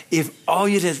understand, if all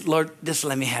you did, Lord, just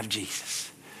let me have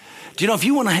Jesus. Do you know, if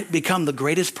you want to become the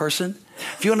greatest person,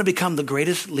 if you want to become the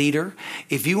greatest leader,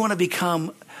 if you want to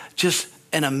become just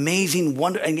an amazing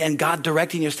wonder and God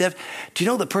directing your steps, do you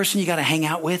know the person you got to hang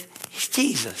out with? He's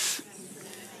Jesus.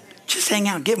 Just hang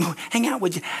out. Hang out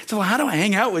with. So how do I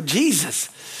hang out with Jesus?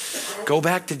 Go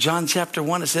back to John chapter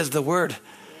 1. It says the Word.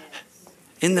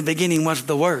 In the beginning was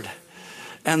the Word.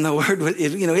 And the Word,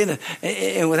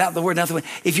 and without the Word, nothing.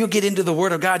 If you get into the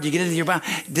Word of God, you get into your Bible,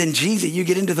 then Jesus, you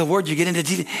get into the Word, you get into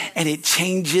Jesus, and it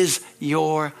changes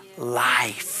your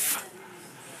life.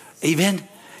 Amen?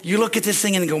 You look at this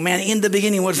thing and go, man, in the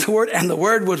beginning was the Word, and the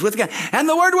Word was with God, and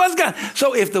the Word was God.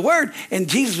 So if the Word and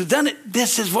Jesus have done it,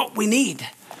 this is what we need.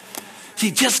 See,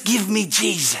 just give me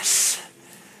Jesus.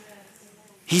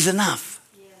 He's enough.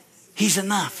 He's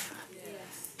enough.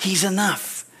 He's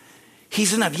enough.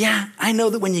 He's enough. Yeah, I know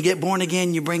that when you get born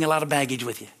again, you bring a lot of baggage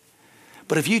with you.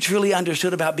 But if you truly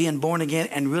understood about being born again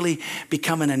and really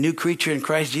becoming a new creature in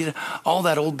Christ Jesus, all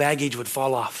that old baggage would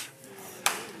fall off.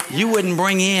 You wouldn't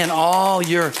bring in all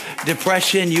your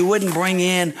depression. You wouldn't bring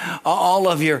in all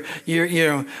of your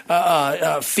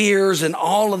fears and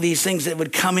all of these things that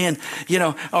would come in,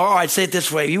 or I'd say it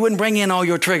this way. You wouldn't bring in all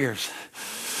your triggers.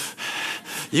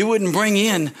 You wouldn't bring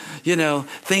in,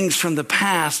 things from the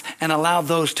past and allow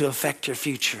those to affect your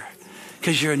future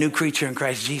because you're a new creature in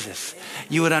Christ Jesus.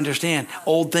 you would understand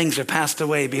old things are passed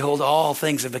away. Behold, all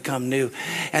things have become new.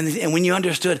 And when you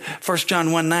understood 1 John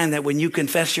 1:9, that when you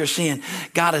confess your sin,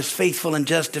 God is faithful and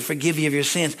just to forgive you of your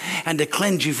sins and to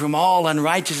cleanse you from all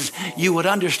unrighteousness, you would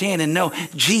understand and know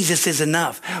Jesus is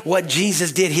enough. What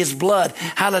Jesus did, his blood,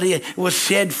 hallelujah, was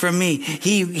shed for me.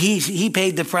 He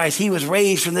paid the price. He was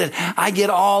raised from the dead. I get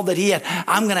all that he had.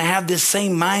 I'm going to have this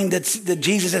same mind that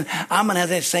Jesus had. I'm going to have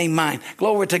that same mind.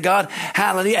 Glory to God.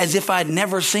 Hallelujah. As if I'd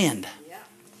never sinned.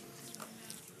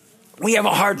 We have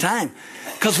a hard time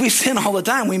because we sin all the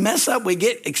time. We mess up. We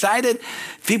get excited.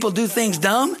 People do things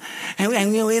dumb and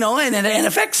it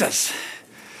affects us.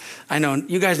 I know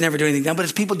you guys never do anything dumb, but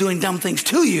it's people doing dumb things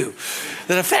to you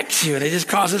that affects you and it just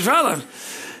causes problems.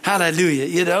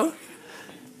 Hallelujah,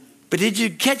 But did you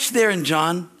catch there in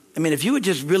John? I mean, if you would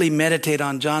just really meditate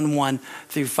on John 1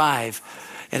 through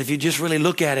 5, and if you just really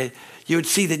look at it, you would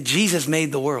see that Jesus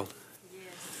made the world. Yes,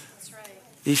 that's right.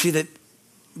 You see that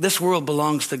this world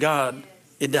belongs to God.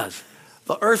 It does.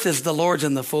 The earth is the Lord's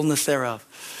and the fullness thereof.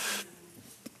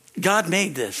 God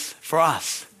made this for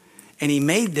us. And he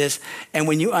made this. And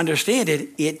when you understand it,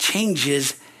 it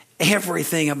changes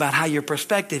everything about how your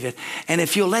perspective is. And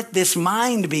if you'll let this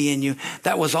mind be in you,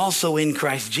 that was also in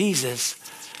Christ Jesus.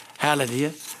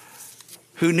 Hallelujah.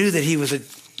 Who knew that he was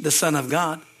the Son of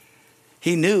God.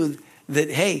 He knew that,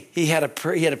 hey, he had a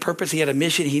purpose, he had a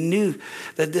mission. He knew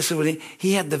that this is what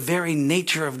he had the very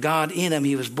nature of God in him.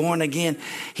 He was born again.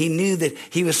 He knew that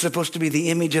he was supposed to be the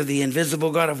image of the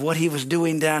invisible God, of what he was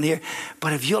doing down here.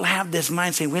 But if you'll have this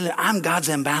mind saying, well, I'm God's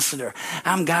ambassador,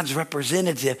 I'm God's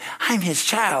representative, I'm his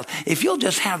child. If you'll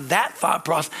just have that thought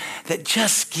process, that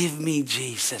just give me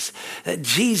Jesus, that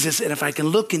Jesus, and if I can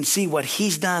look and see what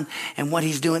he's done and what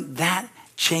he's doing, that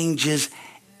changes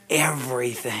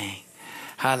everything.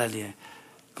 Hallelujah.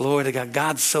 Glory to God.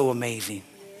 God's so amazing.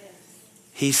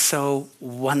 He's so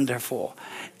wonderful.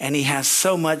 And he has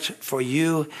so much for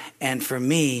you and for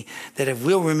me that if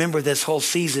we'll remember this whole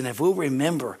season, if we'll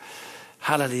remember,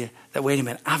 hallelujah, that wait a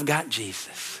minute, I've got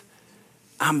Jesus.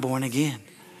 I'm born again.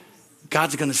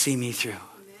 God's going to see me through.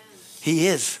 He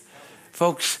is.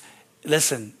 Folks,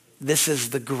 listen, this is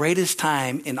the greatest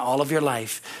time in all of your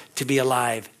life to be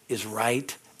alive is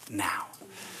right now.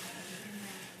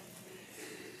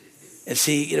 And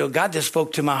see, God just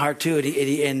spoke to my heart too.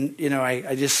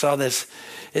 I just saw this.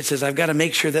 It says, I've got to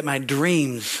make sure that my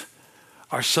dreams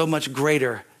are so much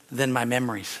greater than my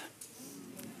memories.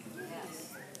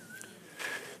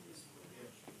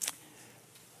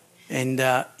 And,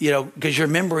 because your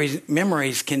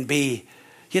memories can be,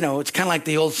 it's kind of like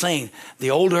the old saying,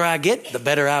 the older I get, the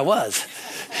better I was.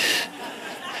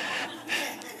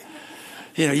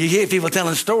 You hear people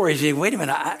telling stories. You wait a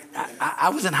minute, I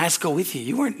was in high school with you.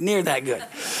 You weren't near that good.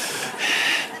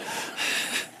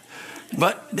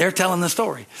 But they're telling the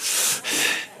story.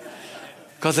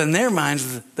 Because in their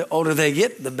minds, the older they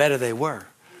get, the better they were.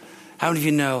 How many of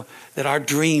you know that our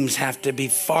dreams have to be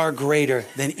far greater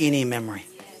than any memory?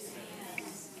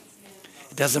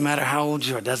 It doesn't matter how old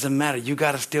you are. It doesn't matter. You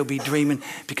got to still be dreaming.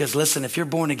 Because listen, if you're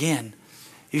born again,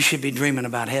 you should be dreaming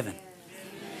about heaven.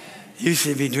 You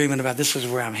should be dreaming about this is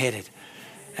where I'm headed.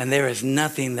 And there is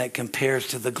nothing that compares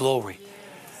to the glory.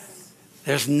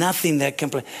 There's nothing that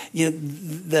compares.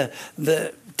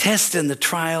 The tests and the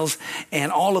trials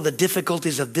and all of the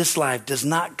difficulties of this life does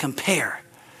not compare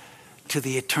to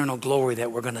the eternal glory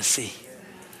that we're going to see.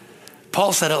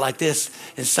 Paul said it like this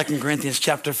in 2 Corinthians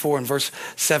chapter 4 and verse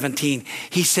 17.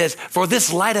 He says, for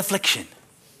this light affliction,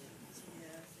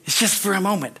 it's just for a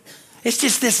moment. It's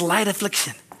just this light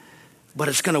affliction. But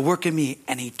it's going to work in me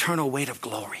an eternal weight of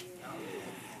glory.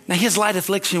 Now, his light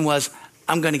affliction was,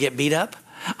 I'm going to get beat up.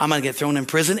 I'm going to get thrown in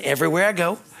prison everywhere I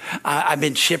go. I've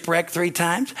been shipwrecked 3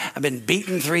 times. I've been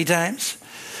beaten 3 times.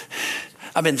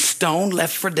 I've been stoned,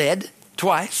 left for dead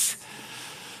twice.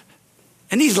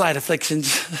 And these light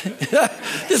afflictions,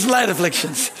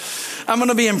 I'm going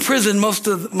to be in prison most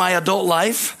of my adult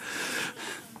life.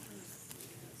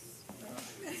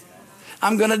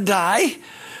 I'm going to die.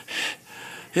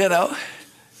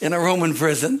 In a Roman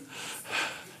prison.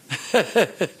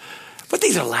 But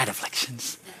these are light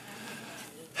afflictions.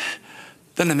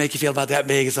 Doesn't it make you feel about that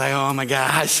big? It's like, oh my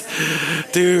gosh,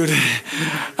 dude,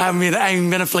 I haven't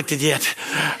been afflicted yet.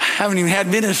 I haven't even had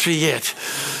ministry yet.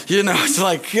 It's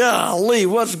like, golly,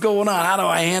 what's going on? How do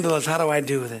I handle this? How do I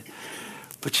do with it?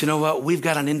 But you know what? We've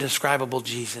got an indescribable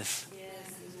Jesus.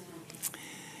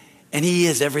 And he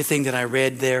is everything that I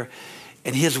read there.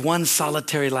 And his one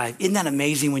solitary life. Isn't that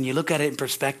amazing when you look at it in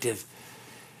perspective?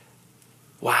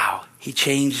 Wow, he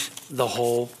changed the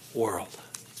whole world.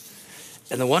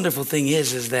 And the wonderful thing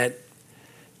is that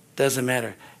doesn't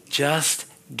matter. Just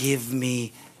give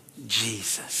me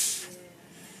Jesus.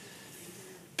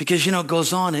 Because, it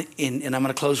goes on and I'm going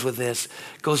to close with this,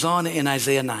 goes on in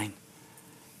Isaiah 9.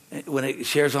 When it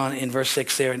shares on in verse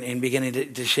 6 there and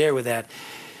beginning to share with that,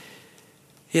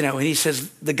 and he says,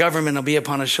 the government will be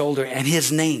upon his shoulder and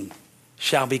his name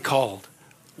shall be called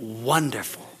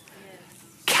Wonderful,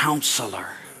 Counselor,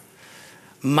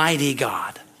 Mighty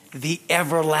God, the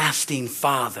Everlasting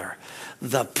Father,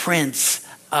 the Prince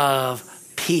of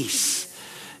Peace.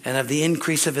 And of the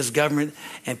increase of his government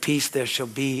and peace there shall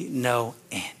be no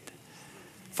end.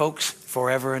 Folks,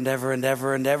 forever and ever and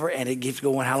ever and ever. And it keeps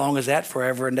going. How long is that?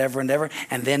 Forever and ever and ever.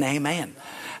 And then amen.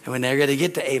 And we're never going to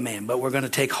get to amen. But we're going to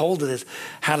take hold of this.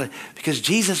 Because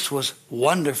Jesus was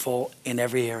wonderful in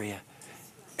every area.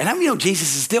 And how many know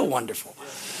Jesus is still wonderful?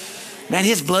 Man,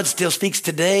 his blood still speaks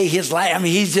today. His life,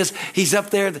 he's up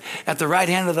there at the right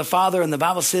hand of the Father. And the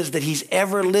Bible says that he's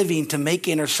ever living to make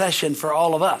intercession for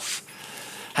all of us.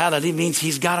 Hallelujah means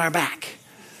he's got our back.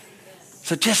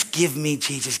 So just give me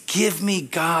Jesus. Give me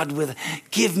God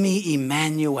give me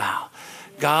Emmanuel.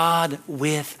 God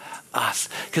with us.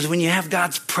 Because when you have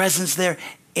God's presence there,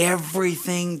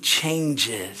 everything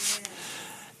changes.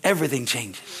 Everything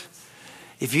changes.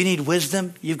 If you need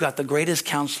wisdom, you've got the greatest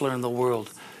counselor in the world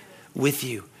with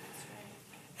you.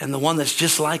 And the one that's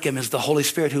just like him is the Holy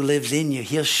Spirit who lives in you.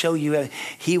 He'll show you,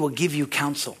 he will give you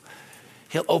counsel.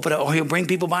 He'll open it, or he'll bring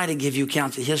people by to give you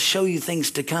counsel. He'll show you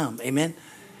things to come. Amen.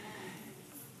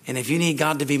 And if you need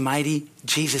God to be mighty,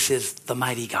 Jesus is the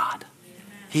mighty God.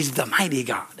 He's the mighty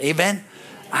God. Amen.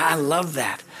 I love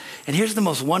that. And here's the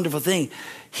most wonderful thing.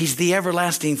 He's the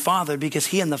everlasting Father because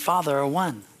he and the Father are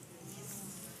one.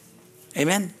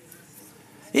 Amen.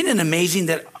 Isn't it amazing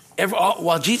that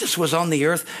while Jesus was on the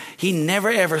earth, he never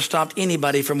ever stopped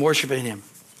anybody from worshiping him.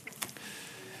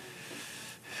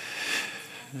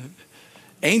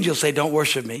 Angels say, don't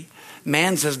worship me.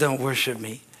 Man says, don't worship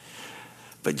me.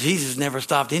 But Jesus never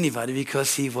stopped anybody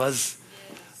because he was,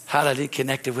 hallelujah,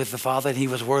 connected with the Father, and he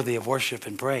was worthy of worship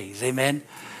and praise. Amen.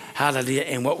 Hallelujah.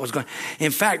 And what was going.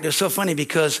 In fact, it's so funny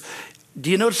because do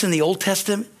you notice in the Old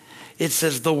Testament, it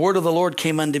says, the word of the Lord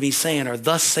came unto me saying, or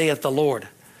thus saith the Lord.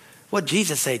 What did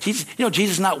Jesus say?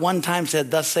 Jesus not one time said,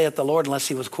 thus saith the Lord, unless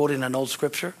he was quoting an old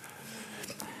scripture.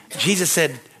 Jesus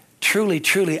said, truly,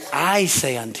 truly, I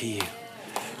say unto you.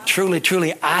 Truly,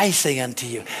 truly, I say unto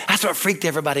you. That's what freaked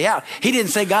everybody out. He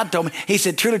didn't say God told me. He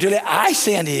said, truly, truly, I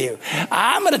say unto you.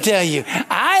 I'm going to tell you,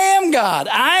 I am God.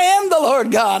 I am the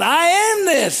Lord God. I am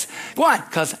this. Why?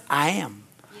 Because I am.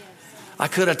 Yes. I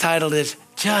could have titled it,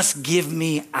 just give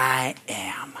me I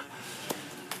am.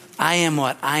 I am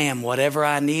what? I am whatever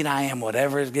I need. I am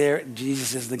whatever is there.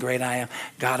 Jesus is the great I am.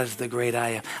 God is the great I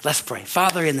am. Let's pray.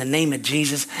 Father, in the name of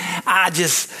Jesus, I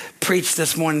just preached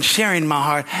this morning, sharing my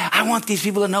heart. I want these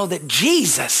people to know that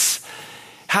Jesus,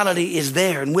 hallelujah, is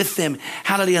there and with them.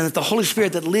 Hallelujah, and that the Holy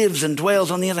Spirit that lives and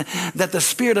dwells on the inside, that the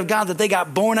Spirit of God that they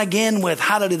got born again with,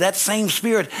 hallelujah, that same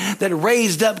Spirit that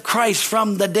raised up Christ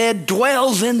from the dead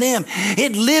dwells in them.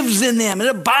 It lives in them. It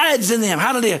abides in them.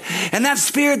 Hallelujah. And that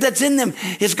Spirit that's in them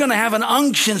is going to have an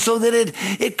unction so that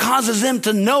it causes them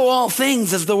to know all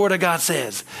things, as the Word of God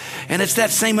says. And it's that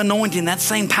same anointing, that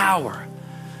same power.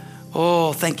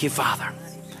 Oh, thank you, Father.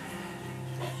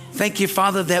 Thank you,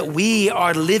 Father, that we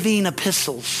are living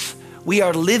epistles. We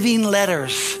are living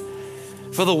letters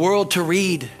for the world to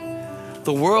read.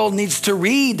 The world needs to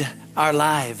read our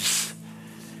lives.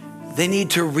 They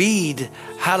need to read,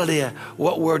 hallelujah,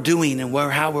 what we're doing and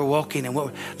how we're walking.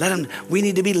 And we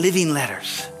need to be living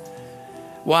letters.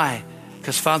 Why?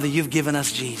 Because, Father, you've given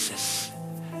us Jesus.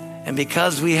 And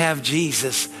because we have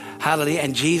Jesus, hallelujah,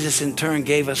 and Jesus in turn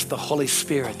gave us the Holy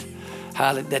Spirit,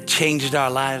 hallelujah, that changed our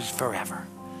lives forever.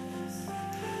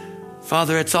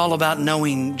 Father, it's all about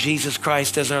knowing Jesus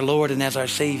Christ as our Lord and as our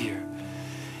Savior.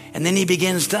 And then he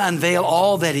begins to unveil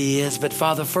all that he is. But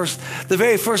Father, the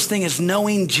very first thing is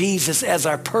knowing Jesus as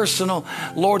our personal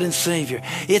Lord and Savior.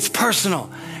 It's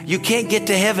personal. You can't get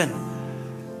to heaven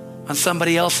on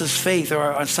somebody else's faith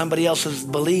or on somebody else's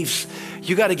beliefs.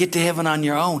 You got to get to heaven on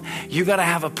your own. You got to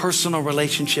have a personal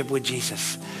relationship with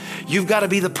Jesus. You've got to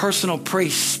be the personal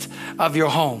priest of your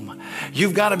home.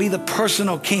 You've got to be the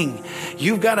personal king.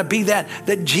 You've got to be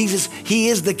that Jesus, he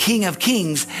is the King of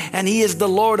Kings and he is the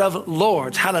Lord of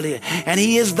Lords. Hallelujah. And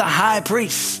he is the high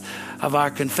priest of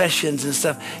our confessions and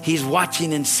stuff. He's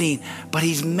watching and seeing, but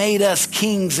he's made us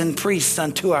kings and priests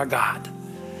unto our God.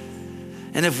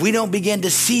 And if we don't begin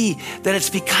to see that it's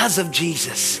because of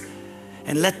Jesus,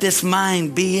 and let this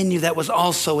mind be in you that was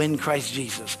also in Christ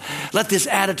Jesus. Let this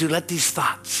attitude, let these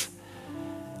thoughts,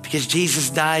 because Jesus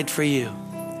died for you.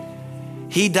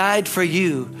 He died for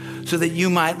you so that you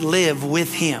might live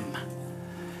with him.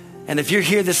 And if you're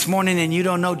here this morning and you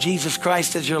don't know Jesus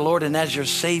Christ as your Lord and as your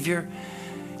Savior,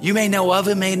 you may know of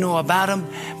him, may know about him,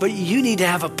 but you need to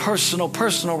have a personal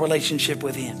relationship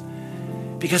with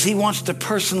him, because he wants to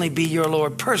personally be your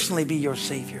Lord, personally be your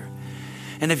Savior.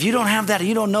 And if you don't have that,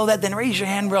 you don't know that, then raise your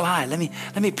hand real high. Let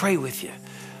me pray with you.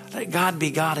 Let God be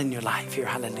God in your life here.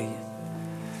 Hallelujah.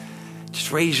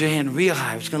 Just raise your hand real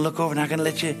high. I'm just going to look over, not going to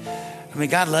let you.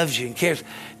 God loves you and cares.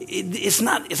 It's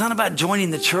not about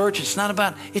joining the church. It's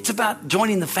about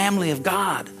joining the family of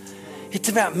God. It's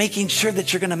about making sure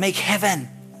that you're going to make heaven.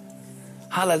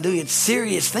 Hallelujah. It's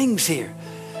serious things here.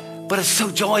 But it's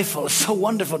so joyful. It's so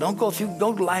wonderful. Don't go through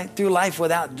life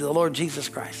without the Lord Jesus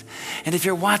Christ. And if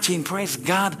you're watching, praise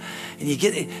God, and you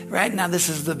get it right now, this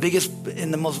is the biggest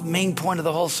and the most main point of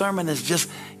the whole sermon, is just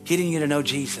getting you to know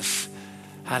Jesus.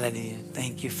 Hallelujah.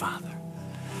 Thank you, Father.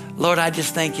 Lord, I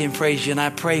just thank you and praise you. And I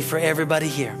pray for everybody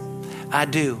here. I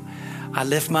do. I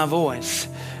lift my voice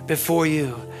before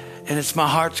you. And it's my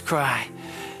heart's cry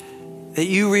that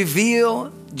you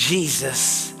reveal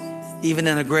Jesus even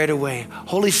in a greater way.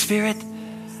 Holy Spirit,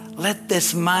 let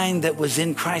this mind that was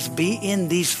in Christ be in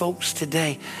these folks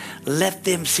today. Let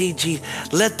them see Jesus.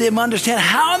 Let them understand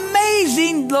how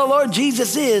amazing the Lord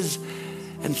Jesus is.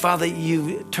 And Father,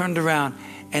 you turned around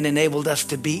and enabled us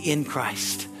to be in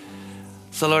Christ.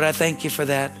 So Lord, I thank you for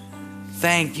that.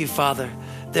 Thank you, Father,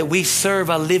 that we serve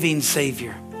a living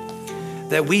Savior,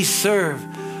 that we serve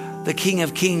the King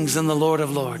of Kings and the Lord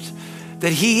of Lords,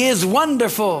 that he is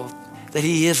wonderful, that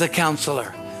he is a counselor.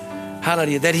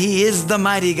 Hallelujah. That he is the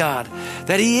mighty God,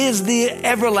 that he is the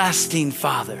everlasting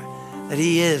Father, that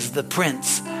he is the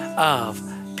Prince of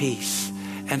Peace.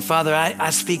 And Father, I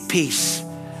speak peace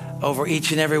over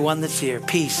each and every one that's here.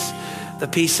 Peace, the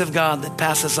peace of God that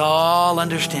passes all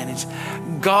understandings.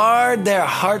 Guard their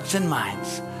hearts and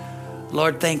minds.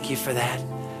 Lord, thank you for that.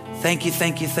 Thank you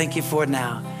for it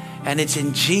now. And it's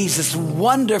in Jesus'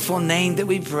 wonderful name that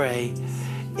we pray.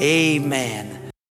 Amen.